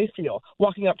 How would they feel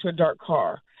walking up to a dark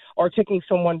car or taking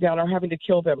someone down or having to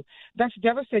kill them? That's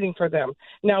devastating for them.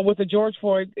 Now, with the George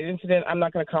Floyd incident, I'm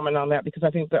not going to comment on that because I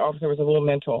think the officer was a little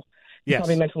mental. He's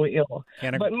probably mentally ill.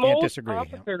 Can't most disagree.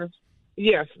 Officers,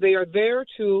 yes, they are there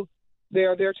to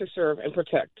serve and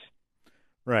protect.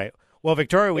 Right. Well,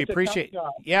 Victoria, we appreciate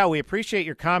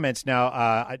your comments.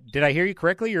 Now, did I hear you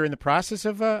correctly? You're in the process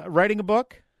of writing a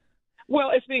book?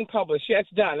 Well, it's being published. Yeah, it's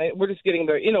done. We're just getting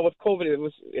with COVID, it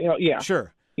was, yeah.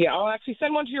 Sure. Yeah, I'll actually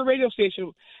send one to your radio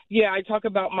station. Yeah, I talk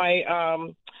about my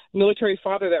military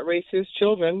father that raised his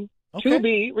children to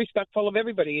be respectful of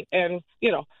everybody and,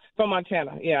 from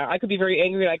Montana. Yeah, I could be very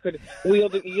angry. I could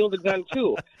yield a gun,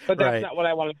 too. But that's not what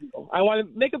I want to do. I want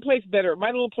to make a place better. My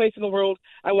little place in the world,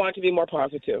 I want it to be more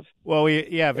positive. Well,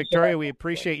 Victoria, we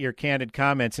appreciate your candid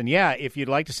comments. And, if you'd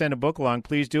like to send a book along,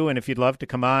 please do. And if you'd love to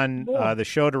come on the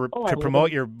show to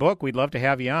promote your book, we'd love to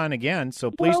have you on again. So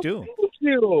please do. Thank you.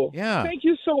 Yeah. Thank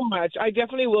you so much. I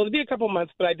definitely will. It'll be a couple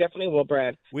months, but I definitely will,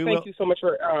 Brad. Thank you so much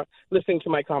for listening to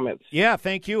my comments. Yeah,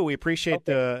 thank you. We appreciate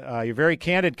your very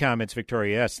candid comments,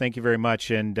 Victoria. Yes, thank you very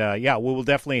much. And, we will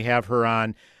definitely have her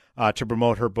on to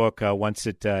promote her book once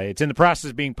it's in the process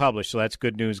of being published. So that's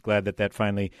good news. Glad that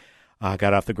finally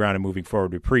got off the ground and moving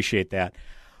forward. We appreciate that.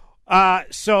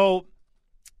 So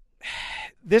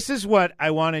this is what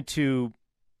I wanted to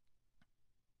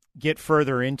get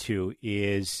further into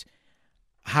is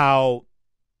how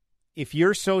if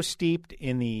you're so steeped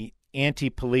in the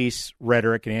anti-police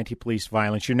rhetoric and anti-police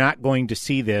violence, you're not going to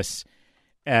see this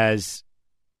as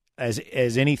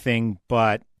anything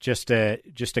but just a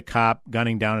cop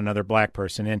gunning down another black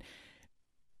person. And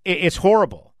it's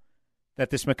horrible that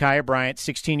this Ma'Khia Bryant,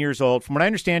 16 years old, from what I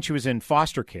understand, she was in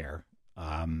foster care,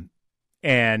 and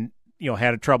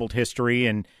had a troubled history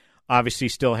and obviously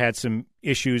still had some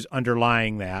issues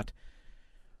underlying that.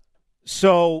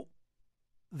 So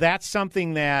that's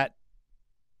something that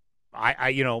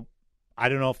I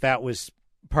don't know if that was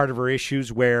part of her issues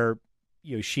where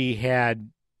she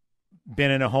had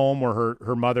been in a home where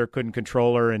her mother couldn't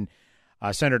control her and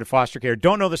sent her to foster care.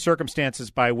 Don't know the circumstances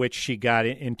by which she got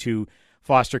into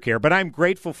foster care, but I'm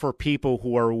grateful for people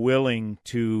who are willing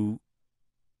to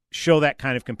show that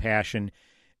kind of compassion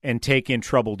and take in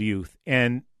troubled youth.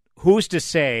 And who's to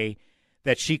say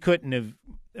that she couldn't have,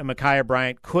 Ma'Khia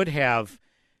Bryant could have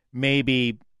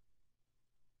maybe,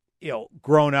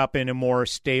 grown up in a more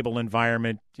stable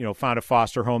environment, found a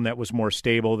foster home that was more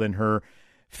stable than her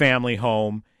family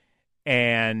home.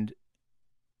 And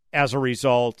as a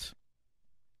result,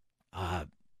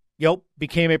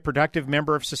 became a productive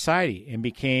member of society and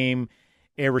became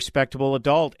a respectable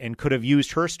adult and could have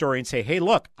used her story and say, hey,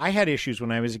 look, I had issues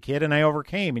when I was a kid and I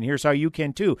overcame, and here's how you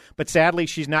can too. But sadly,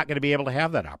 she's not going to be able to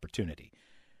have that opportunity.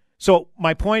 So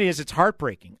my point is, it's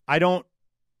heartbreaking. I don't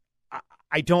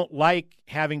like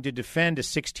having to defend a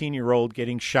 16-year-old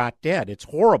getting shot dead. It's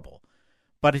horrible.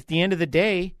 But at the end of the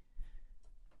day,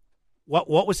 what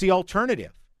was the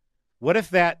alternative? What if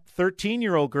that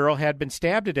 13-year-old girl had been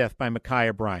stabbed to death by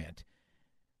Ma'Khia Bryant?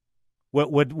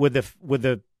 Would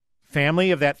the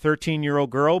family of that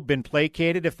 13-year-old girl been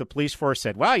placated if the police force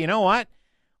said, well, you know what?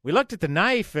 We looked at the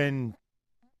knife and,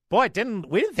 boy, we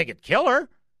didn't think it'd kill her.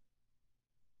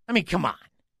 I mean, come on.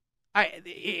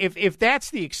 If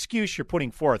that's the excuse you're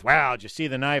putting forth, well, did you see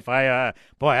the knife? I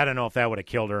don't know if that would have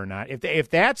killed her or not. If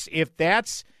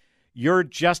that's your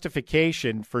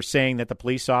justification for saying that the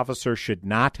police officer should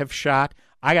not have shot,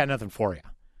 I got nothing for you.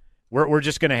 We're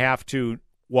just going to have to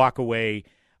walk away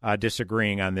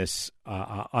disagreeing on this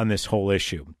whole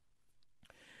issue.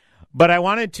 But I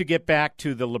wanted to get back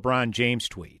to the LeBron James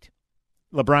tweet.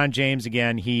 LeBron James,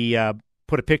 again, he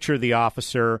put a picture of the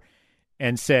officer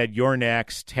and said, "You're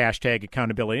next," hashtag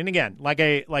accountability. And again, like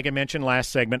I mentioned last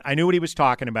segment, I knew what he was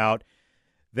talking about,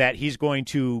 that he's going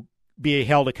to be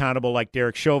held accountable like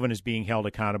Derek Chauvin is being held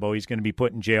accountable. He's going to be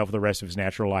put in jail for the rest of his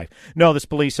natural life. No, this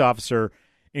police officer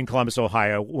in Columbus,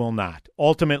 Ohio will not.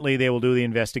 Ultimately, they will do the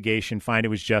investigation, find it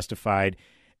was justified,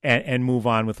 and move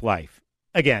on with life.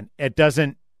 Again, it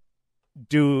doesn't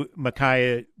do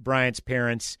Ma'Khia Bryant's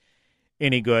parents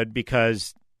any good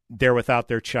because they're without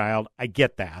their child. I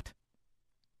get that.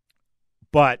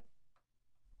 But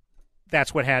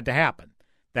that's what had to happen.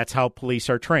 That's how police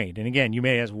are trained. And again, you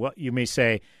may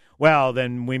say, well,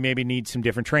 then we maybe need some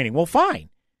different training. Well, fine.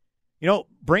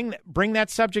 Bring that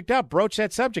subject up, broach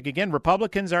that subject. Again,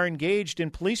 Republicans are engaged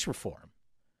in police reform.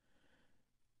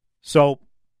 So,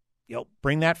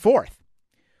 bring that forth.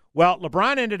 Well,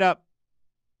 LeBron ended up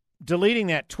deleting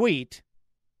that tweet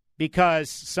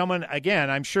because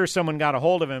I'm sure someone got a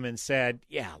hold of him and said,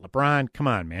 yeah, LeBron, come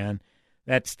on, man.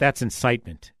 That's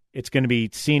incitement. It's going to be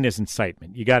seen as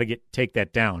incitement. You got to take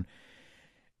that down.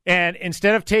 And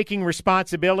instead of taking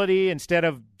responsibility, instead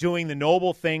of doing the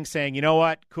noble thing, saying, you know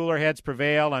what, cooler heads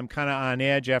prevail, I'm kind of on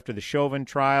edge after the Chauvin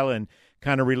trial and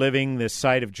kind of reliving the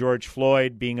sight of George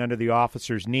Floyd being under the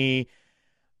officer's knee.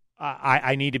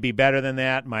 I need to be better than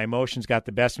that. My emotions got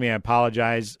the best of me. I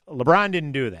apologize. LeBron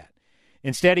didn't do that.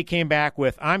 Instead, he came back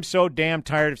with, I'm so damn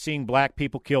tired of seeing black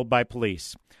people killed by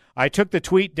police. I took the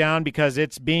tweet down because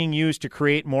it's being used to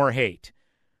create more hate.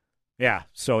 Yeah,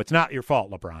 so it's not your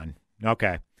fault, LeBron.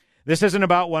 Okay. This isn't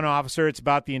about one officer. It's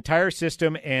about the entire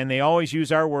system, and they always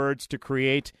use our words to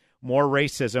create more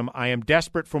racism. I am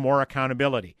desperate for more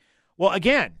accountability. Well,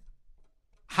 again,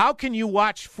 how can you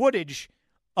watch footage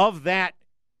of that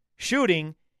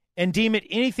shooting and deem it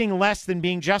anything less than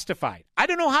being justified? I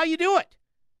don't know how you do it.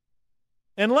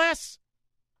 Unless,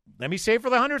 let me say for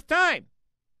the 100th time,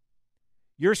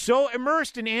 you're so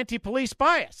immersed in anti-police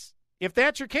bias. If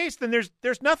that's your case, then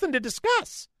there's nothing to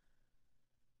discuss.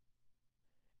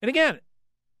 And again,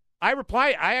 I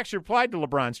actually replied to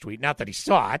LeBron's tweet, not that he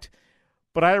saw it,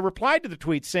 but I replied to the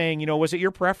tweet saying, was it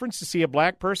your preference to see a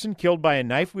black person killed by a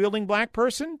knife-wielding black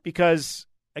person? Because,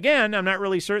 again, I'm not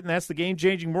really certain that's the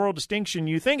game-changing moral distinction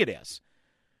you think it is.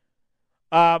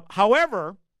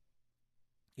 However,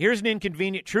 here's an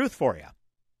inconvenient truth for you.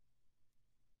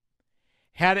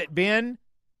 Had it been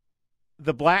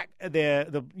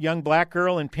the young black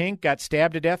girl in pink got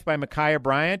stabbed to death by Ma'Khia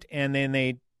Bryant, and then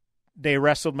they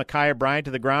wrestled Ma'Khia Bryant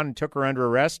to the ground and took her under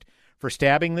arrest for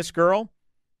stabbing this girl,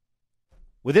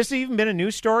 would this have even been a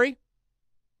news story?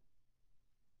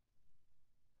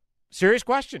 Serious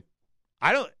question.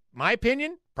 My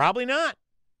opinion, probably not.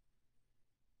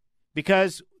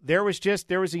 Because there was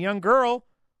a young girl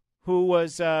who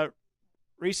was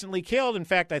recently killed. In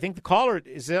fact, I think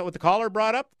is that what the caller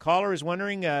brought up? The caller is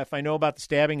wondering if I know about the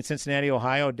stabbing in Cincinnati,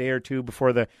 Ohio, a day or two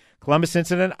before the Columbus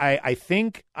incident. I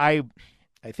think I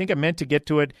meant to get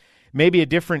to it. Maybe a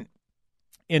different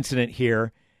incident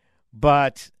here.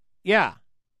 But, yeah.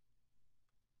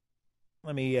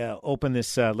 Let me open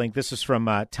this link. This is from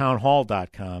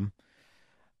townhall.com.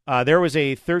 There was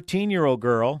a 13-year-old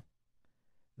girl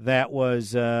that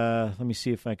was, let me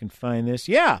see if I can find this.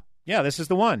 Yeah, this is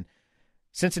the one.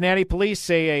 Cincinnati police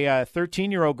say a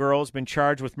 13-year-old girl has been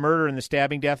charged with murder in the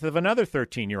stabbing death of another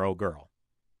 13-year-old girl.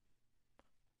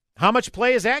 How much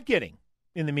play is that getting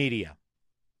in the media?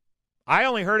 I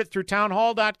only heard it through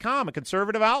townhall.com, a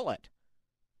conservative outlet.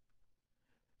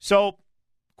 So,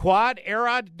 quad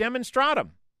erat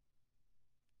demonstratum.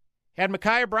 Had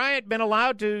Ma'Khia Bryant been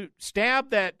allowed to stab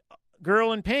that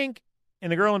girl in pink,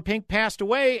 and the girl in pink passed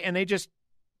away, and they just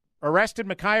arrested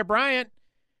Ma'Khia Bryant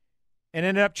and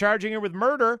ended up charging her with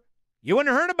murder, you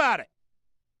wouldn't have heard about it.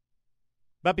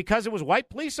 But because it was a white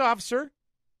police officer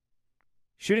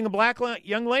shooting a black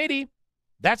young lady,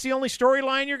 that's the only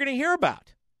storyline you're going to hear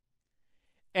about.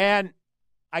 And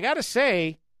I got to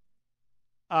say,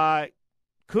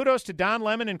 kudos to Don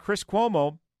Lemon and Chris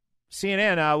Cuomo.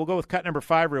 CNN, we'll go with cut number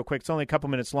 5 real quick. It's only a couple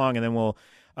minutes long, and then we'll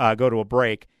go to a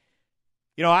break.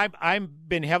 You know, I've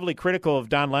been heavily critical of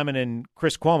Don Lemon and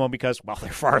Chris Cuomo because, well,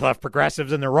 they're far-left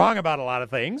progressives and they're wrong about a lot of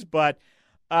things. But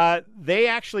they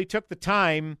actually took the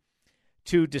time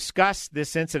to discuss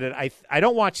this incident. I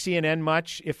don't watch CNN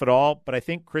much, if at all, but I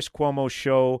think Chris Cuomo's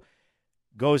show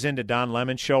goes into Don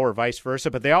Lemon's show or vice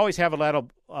versa. But they always have a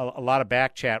lot of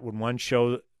back chat when one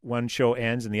show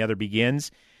ends and the other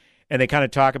begins. And they kind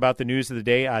of talk about the news of the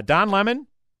day. Don Lemon,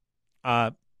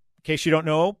 in case you don't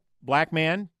know, black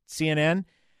man, CNN,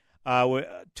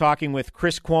 talking with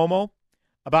Chris Cuomo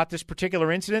about this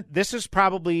particular incident. This is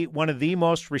probably one of the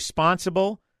most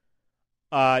responsible,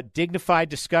 dignified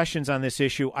discussions on this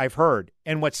issue I've heard.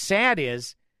 And what's sad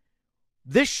is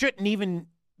this shouldn't even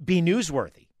be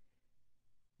newsworthy.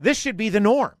 This should be the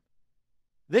norm.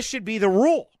 This should be the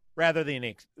rule rather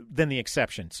than the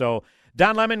exception. So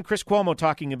Don Lemon, Chris Cuomo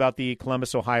talking about the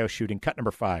Columbus, Ohio shooting. Cut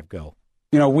number 5, go.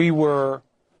 You know, you were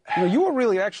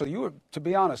really, to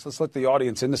be honest, let's let the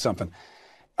audience into something.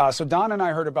 So Don and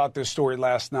I heard about this story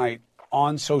last night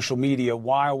on social media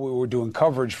while we were doing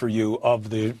coverage for you of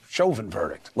the Chauvin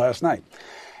verdict last night.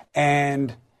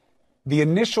 And the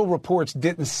initial reports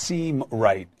didn't seem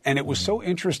right. And it was so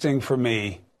interesting for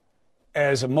me,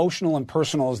 as emotional and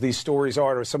personal as these stories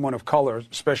are to someone of color,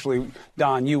 especially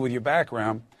Don, you with your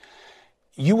background,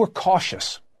 you were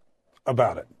cautious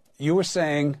about it. You were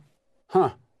saying,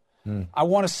 I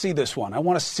want to see this one. I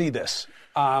want to see this.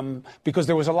 Because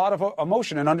there was a lot of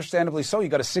emotion, and understandably so. You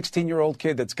got a 16-year-old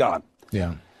kid that's gone.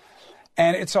 Yeah.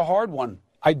 And it's a hard one.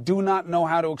 I do not know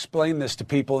how to explain this to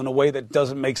people in a way that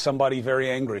doesn't make somebody very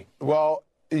angry. Well,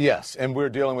 yes, and we're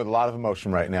dealing with a lot of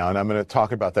emotion right now, and I'm going to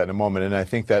talk about that in a moment. And I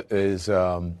think that is,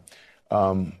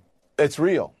 it's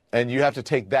real, and you have to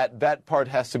take that part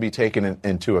has to be taken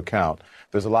into account.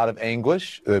 There's a lot of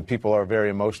anguish. People are very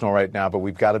emotional right now, but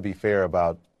we've got to be fair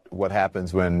about what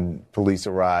happens when police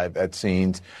arrive at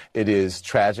scenes. It is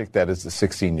tragic that it's a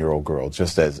 16-year-old girl,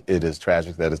 just as it is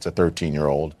tragic that it's a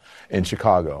 13-year-old in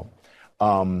Chicago.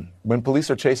 When police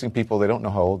are chasing people, they don't know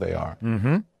how old they are.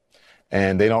 Mm-hmm.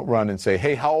 And they don't run and say,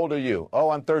 hey, how old are you? Oh,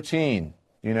 I'm 13.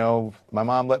 You know, my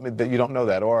mom let me, you don't know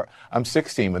that. Or I'm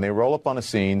 16. When they roll up on a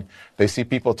scene, they see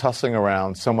people tussling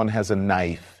around. Someone has a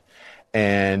knife.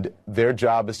 And their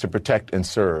job is to protect and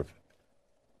serve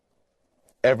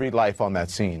every life on that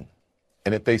scene.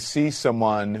 And if they see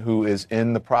someone who is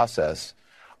in the process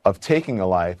of taking a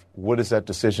life, what is that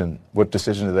decision? What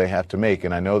decision do they have to make?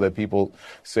 And I know that people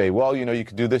say, well, you know, you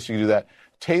could do this, you could do that.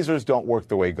 Tasers don't work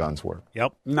the way guns work.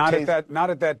 Yep. Not at that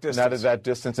distance. Not at that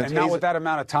distance. And not with that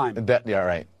amount of time.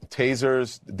 Right.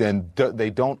 Tasers, then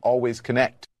they don't always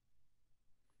connect.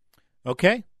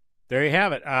 Okay. There you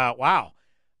have it. Wow.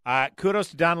 Kudos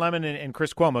to Don Lemon and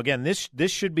Chris Cuomo. Again, this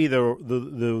should be the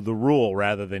rule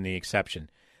rather than the exception.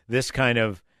 This kind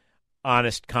of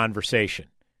honest conversation.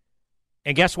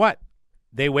 And guess what?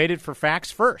 They waited for facts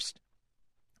first.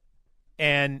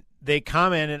 And they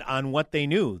commented on what they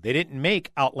knew. They didn't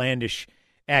make outlandish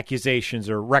accusations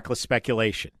or reckless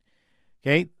speculation.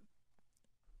 Okay?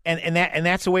 And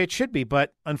that's the way it should be.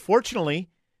 But unfortunately,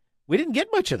 we didn't get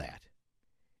much of that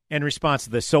in response to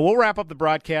this. So we'll wrap up the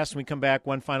broadcast when we come back.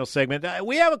 One final segment.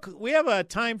 We have a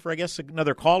time for, I guess,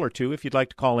 another call or two if you'd like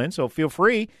to call in. So feel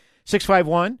free.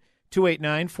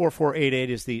 651-289-4488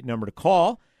 is the number to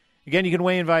call. Again, you can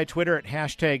weigh in via Twitter at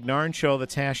hashtag NARN Show.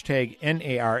 That's hashtag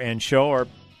NARN Show. Or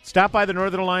stop by the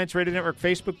Northern Alliance Radio Network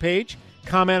Facebook page.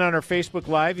 Comment on our Facebook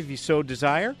Live if you so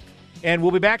desire. And we'll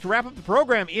be back to wrap up the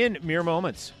program in mere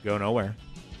moments. Go nowhere.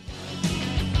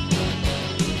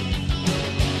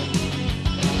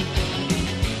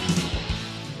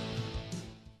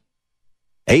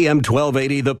 AM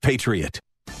 1280, The Patriot.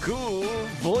 Cool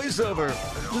voiceover.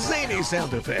 Zany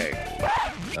sound effect.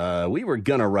 We were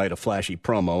gonna write a flashy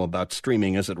promo about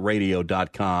streaming us at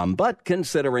radio.com, but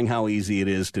considering how easy it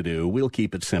is to do, we'll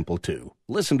keep it simple too.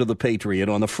 Listen to The Patriot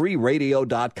on the free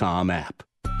radio.com app.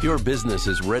 Your business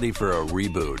is ready for a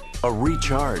reboot, a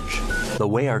recharge. The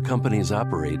way our companies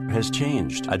operate has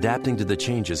changed. Adapting to the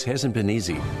changes hasn't been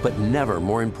easy, but never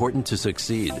more important to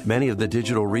succeed. Many of the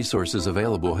digital resources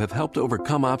available have helped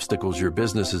overcome obstacles your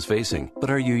business is facing.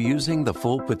 But are you using the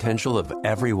full potential of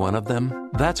every one of them?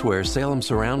 That's where Salem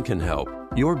Surround can help.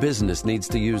 Your business needs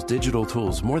to use digital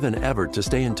tools more than ever to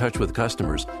stay in touch with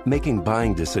customers, making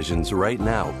buying decisions right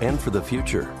now and for the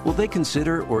future. Will they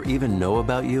consider or even know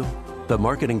about you? The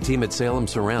marketing team at Salem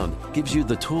Surround gives you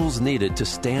the tools needed to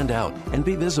stand out and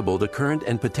be visible to current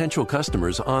and potential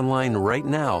customers online right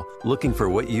now looking for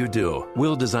what you do.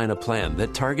 We'll design a plan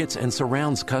that targets and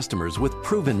surrounds customers with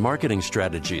proven marketing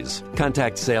strategies.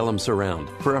 Contact Salem Surround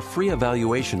for a free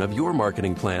evaluation of your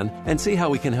marketing plan and see how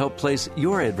we can help place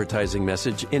your advertising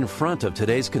message in front of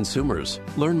today's consumers.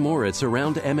 Learn more at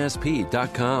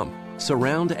surroundmsp.com.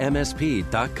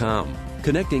 Surroundmsp.com.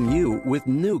 Connecting you with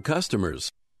new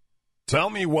customers.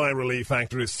 Tell me why Relief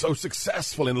Factor is so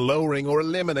successful in lowering or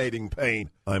eliminating pain.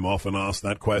 I'm often asked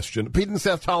that question. Pete and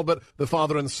Seth Talbot, the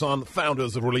father and son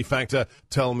founders of Relief Factor,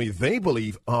 tell me they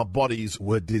believe our bodies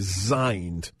were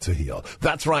designed to heal.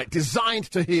 That's right, designed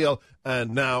to heal.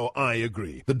 And now I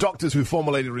agree. The doctors who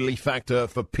formulated Relief Factor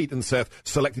for Pete and Seth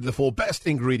selected the 4 best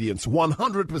ingredients,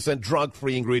 100%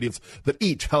 drug-free ingredients that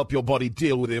each help your body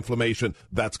deal with inflammation.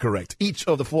 That's correct. Each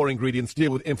of the 4 ingredients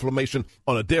deal with inflammation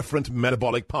on a different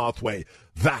metabolic pathway.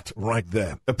 That right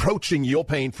there. Approaching your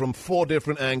pain from 4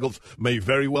 different angles may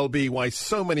very well be why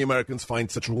so many Americans find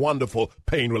such wonderful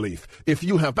pain relief. If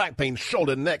you have back pain,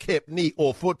 shoulder, neck, hip, knee,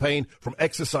 or foot pain from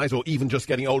exercise or even just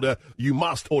getting older, you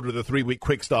must order the 3-week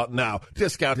quick start now.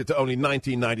 Discounted to only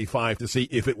 $19.95 to see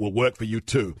if it will work for you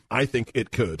too. I think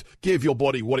it could. Give your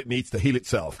body what it needs to heal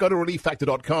itself. Go to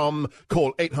ReliefFactor.com.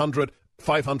 Call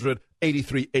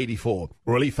 800-500-8384.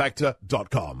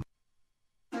 ReliefFactor.com.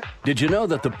 Did you know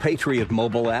that the Patriot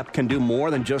mobile app can do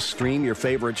more than just stream your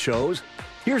favorite shows?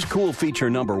 Here's cool feature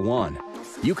number 1.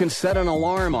 You can set an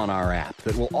alarm on our app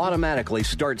that will automatically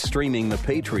start streaming The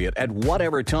Patriot at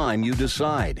whatever time you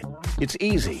decide. It's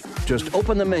easy. Just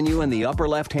open the menu in the upper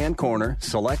left-hand corner,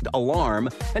 select Alarm,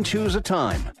 and choose a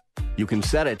time. You can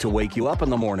set it to wake you up in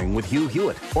the morning with Hugh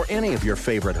Hewitt or any of your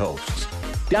favorite hosts.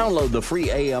 Download the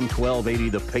free AM 1280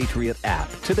 The Patriot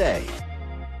app today.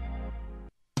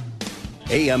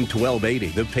 AM 1280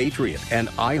 The Patriot and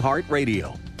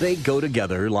iHeartRadio. They go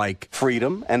together like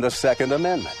freedom and the Second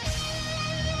Amendment.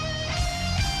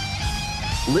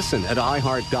 Listen at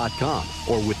iHeart.com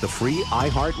or with the free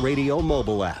iHeartRadio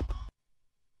mobile app.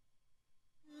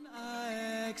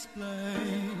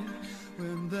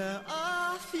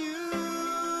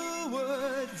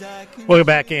 Welcome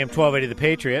back, AM 1280 The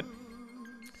Patriot.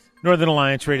 Northern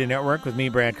Alliance Radio Network with me,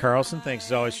 Brad Carlson. Thanks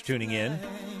as always for tuning in.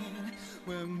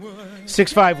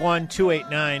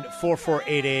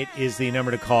 651-289-4488 is the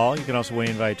number to call. You can also weigh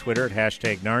in via Twitter at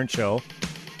hashtag Narn Show.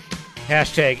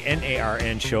 Hashtag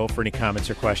NARN Show for any comments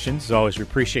or questions. As always, we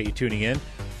appreciate you tuning in.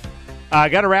 I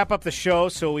got to wrap up the show,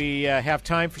 so we have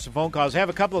time for some phone calls. I have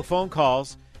a couple of phone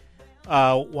calls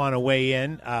want to weigh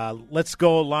in. Let's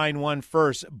go line 1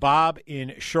 first. Bob in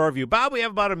Shoreview. Bob, we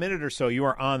have about a minute or so. You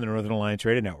are on the Northern Alliance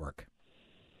Radio Network.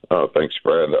 Thanks,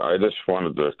 Brad. I just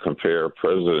wanted to compare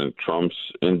President Trump's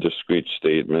indiscreet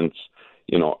statements,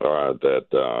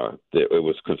 that it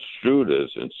was construed as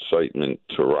incitement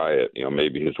to riot.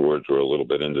 Maybe his words were a little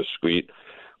bit indiscreet,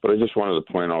 but I just wanted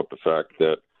to point out the fact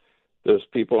that there's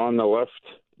people on the left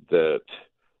that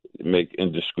make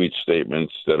indiscreet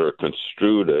statements that are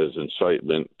construed as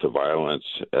incitement to violence,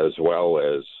 as well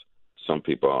as some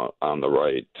people on the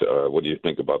right. What do you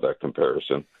think about that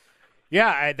comparison?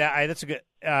 Yeah, that's a good.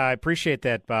 I appreciate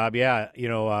that, Bob. Yeah,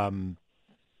 the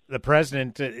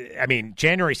president.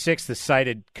 January 6th is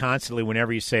cited constantly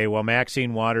whenever you say, "Well,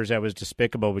 Maxine Waters, that was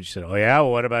despicable," but you said, "Oh yeah,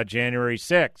 well, what about January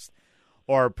 6th?"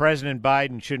 Or President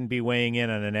Biden shouldn't be weighing in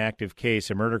on an active case,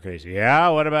 a murder case. Yeah,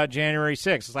 what about January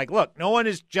 6th? It's like, look, no one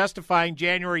is justifying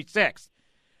January 6th.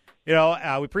 We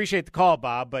appreciate the call,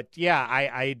 Bob, but yeah,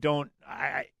 I don't.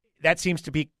 That seems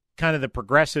to be kind of the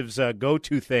progressives'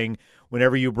 go-to thing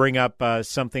whenever you bring up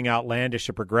something outlandish.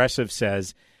 A progressive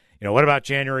says, what about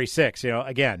January 6th?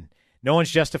 Again, no one's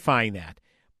justifying that.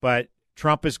 But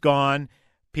Trump is gone.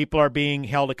 People are being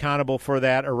held accountable for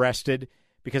that, arrested,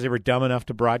 because they were dumb enough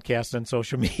to broadcast on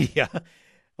social media.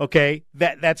 Okay,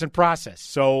 that's in process.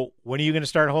 So when are you going to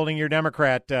start holding your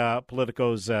Democrat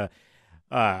politicos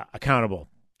accountable?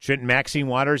 Shouldn't Maxine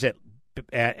Waters at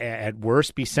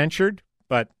worst be censured?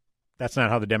 But that's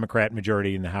not how the Democrat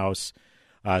majority in the House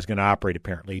is going to operate,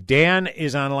 apparently. Dan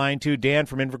is on line 2. Dan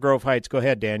from Inver Grove Heights. Go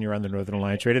ahead, Dan. You're on the Northern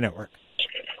Alliance Radio Network.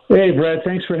 Hey, Brad.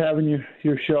 Thanks for having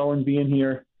your show and being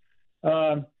here.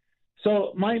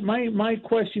 So my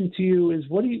question to you is,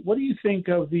 what do you think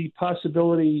of the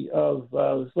possibility of,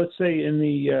 let's say, in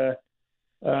the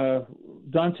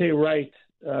Dante Wright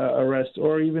arrest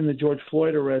or even the George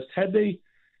Floyd arrest, had the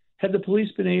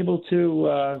police been able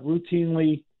to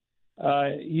routinely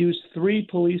use 3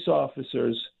 police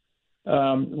officers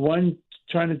One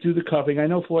trying to do the cuffing. I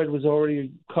know Floyd was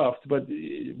already cuffed, but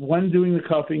one doing the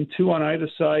cuffing, two on either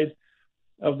side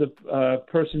of the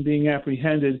person being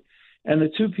apprehended, and the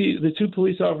two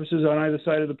police officers on either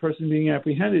side of the person being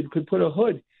apprehended could put a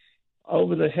hood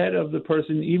over the head of the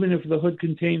person, even if the hood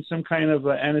contains some kind of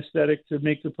anesthetic to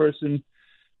make the person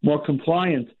more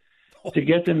compliant, to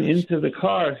get them into the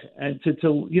car and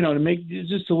to make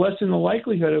just to lessen the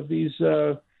likelihood of these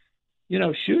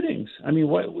shootings. I mean,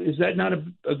 what is that not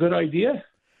a good idea?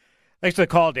 Thanks for the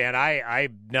call, Dan.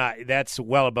 I'm not. That's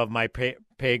well above my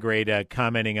pay grade.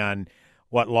 Commenting on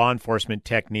what law enforcement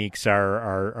techniques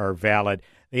are valid.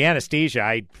 The anesthesia,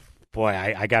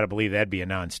 I got to believe that'd be a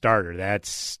non-starter.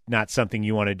 That's not something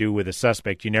you want to do with a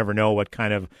suspect. You never know what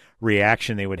kind of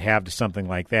reaction they would have to something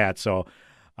like that. So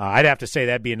I'd have to say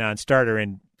that'd be a non-starter.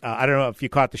 And I don't know if you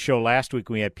caught the show last week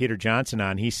when we had Peter Johnson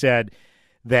on. He said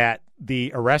that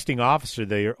the arresting officer,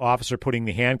 the officer putting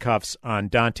the handcuffs on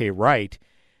Dante Wright,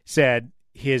 said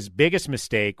his biggest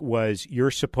mistake was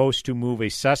you're supposed to move a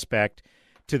suspect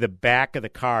to the back of the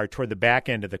car, toward the back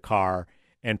end of the car,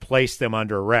 and place them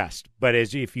under arrest. But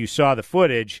as if you saw the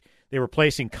footage, they were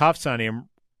placing cuffs on him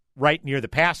right near the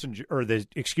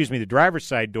the driver's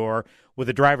side door, with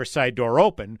the driver's side door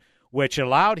open, which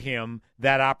allowed him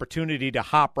that opportunity to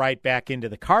hop right back into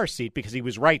the car seat because he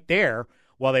was right there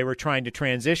while they were trying to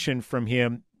transition from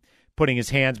him putting his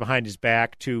hands behind his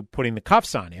back to putting the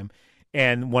cuffs on him,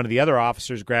 and one of the other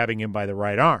officers grabbing him by the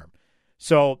right arm.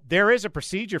 So there is a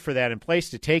procedure for that in place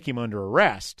to take him under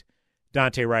arrest,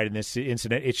 Dante Wright, in this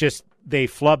incident. It's just they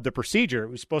flubbed the procedure.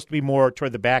 It was supposed to be more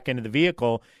toward the back end of the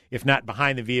vehicle, if not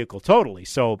behind the vehicle totally.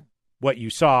 So what you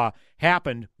saw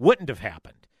happened wouldn't have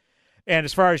happened. And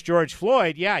as far as George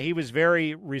Floyd, yeah, he was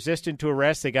very resistant to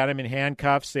arrest. They got him in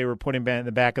handcuffs. They were putting him in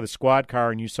the back of the squad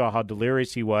car, and you saw how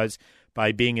delirious he was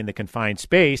by being in the confined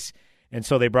space. And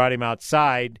so they brought him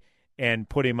outside and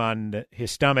put him on his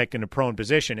stomach in a prone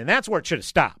position. And that's where it should have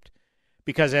stopped.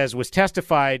 Because as was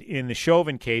testified in the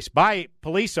Chauvin case by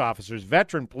police officers,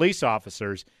 veteran police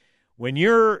officers, when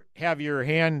you have your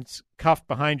hands cuffed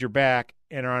behind your back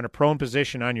and are on a prone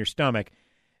position on your stomach,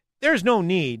 there's no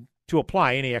need to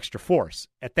apply any extra force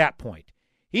at that point.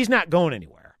 He's not going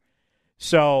anywhere.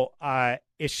 So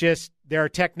it's just there are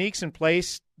techniques in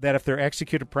place that if they're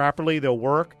executed properly, they'll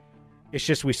work. It's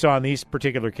just we saw in these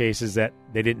particular cases that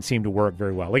they didn't seem to work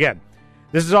very well. Again,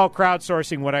 this is all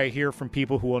crowdsourcing what I hear from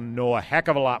people who will know a heck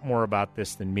of a lot more about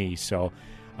this than me. So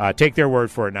take their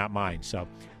word for it, not mine. So,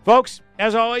 folks,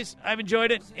 as always, I've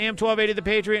enjoyed it. AM 1280 The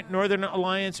Patriot, Northern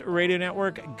Alliance Radio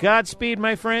Network. Godspeed,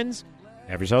 my friends.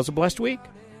 Have yourselves a blessed week.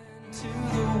 To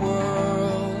the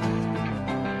world,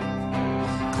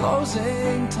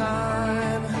 closing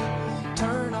time,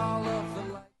 turn all of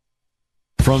the lights.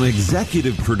 From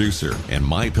executive producer and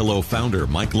MyPillow founder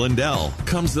Mike Lindell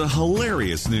comes the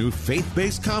hilarious new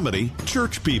faith-based comedy,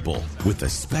 Church People, with a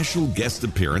special guest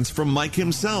appearance from Mike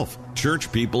himself.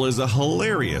 Church People is a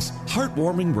hilarious,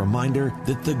 heartwarming reminder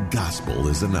that the gospel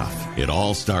is enough. It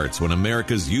all starts when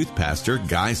America's youth pastor,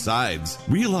 Guy Sides,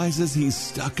 realizes he's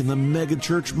stuck in the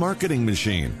megachurch marketing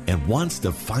machine and wants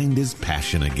to find his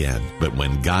passion again. But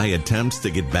when Guy attempts to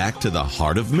get back to the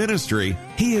heart of ministry,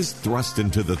 he is thrust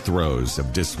into the throes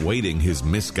of dissuading his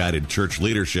misguided church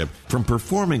leadership from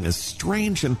performing a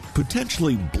strange and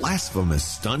potentially blasphemous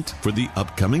stunt for the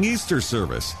upcoming Easter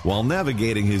service while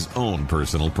navigating his own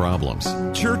personal problems.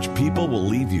 Church People will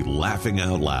leave you laughing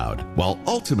out loud while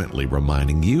ultimately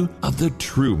reminding you of the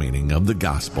true meaning of the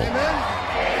gospel.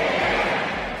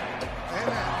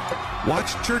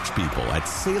 Watch Church People at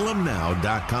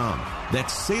salemnow.com.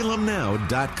 That's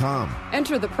salemnow.com.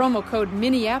 Enter the promo code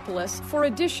Minneapolis for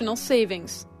additional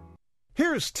savings.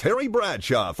 Here's Terry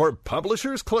Bradshaw for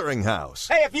Publishers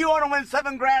Clearinghouse. Hey, if you want to win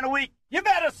 $7,000 a week, you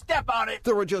better step on it.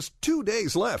 There are just 2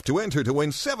 days left to enter to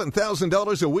win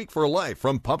 $7,000 a week for life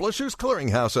from Publishers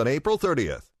Clearinghouse on April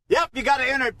 30th. Yep, you got to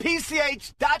enter at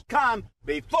PCH.com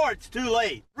before it's too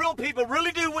late. Real people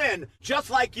really do win, just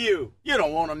like you. You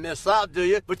don't want to miss out, do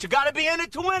you? But you got to be in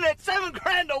it to win it.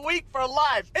 $7,000 a week for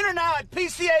life. Enter now at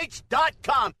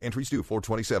PCH.com. Entries due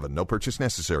 4/27. No purchase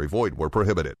necessary. Void where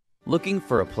prohibited. Looking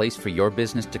for a place for your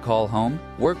business to call home?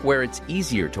 Work where it's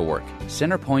easier to work.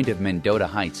 Centerpoint of Mendota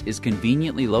Heights is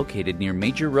conveniently located near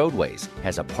major roadways,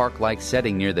 has a park-like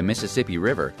setting near the Mississippi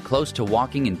River, close to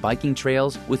walking and biking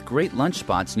trails with great lunch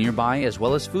spots nearby as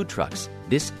well as food trucks.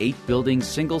 This 8-building,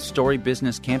 single-story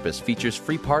business campus features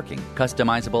free parking,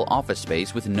 customizable office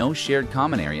space with no shared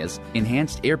common areas,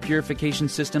 enhanced air purification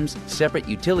systems, separate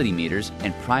utility meters,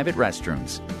 and private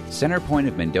restrooms. Center Point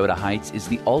of Mendota Heights is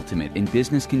the ultimate in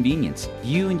business convenience.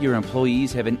 You and your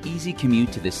employees have an easy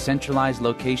commute to this centralized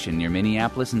location near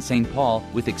Minneapolis and St. Paul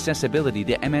with accessibility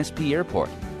to MSP Airport.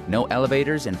 No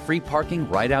elevators and free parking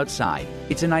right outside.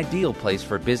 It's an ideal place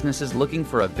for businesses looking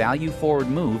for a value-forward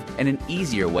move and an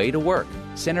easier way to work.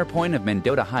 Center Point of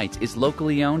Mendota Heights is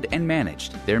locally owned and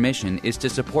managed. Their mission is to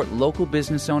support local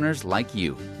business owners like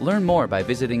you. Learn more by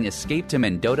visiting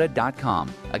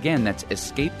escapetomendota.com. Again, that's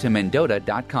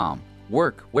escapetomendota.com.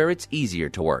 Work where it's easier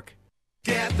to work.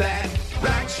 Get that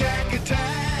Rack Shack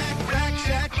attack, Rack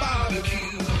Shack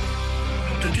barbecue.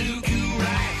 To do you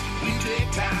right, we take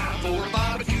time for a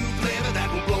barbecue flavor that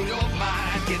will blow your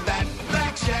mind. Get that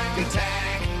Rack Shack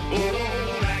attack,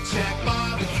 oh, Rack Shack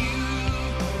barbecue.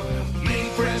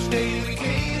 Made fresh daily,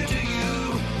 cater to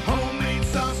you. Homemade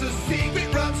sauces,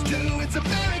 secret rubs too. It's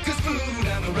America's food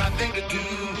and the right thing to do.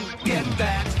 Get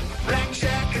that Rack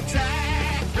Shack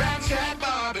attack, Rack Shack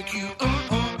barbecue.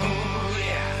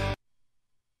 Yeah.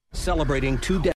 Celebrating 2 decades.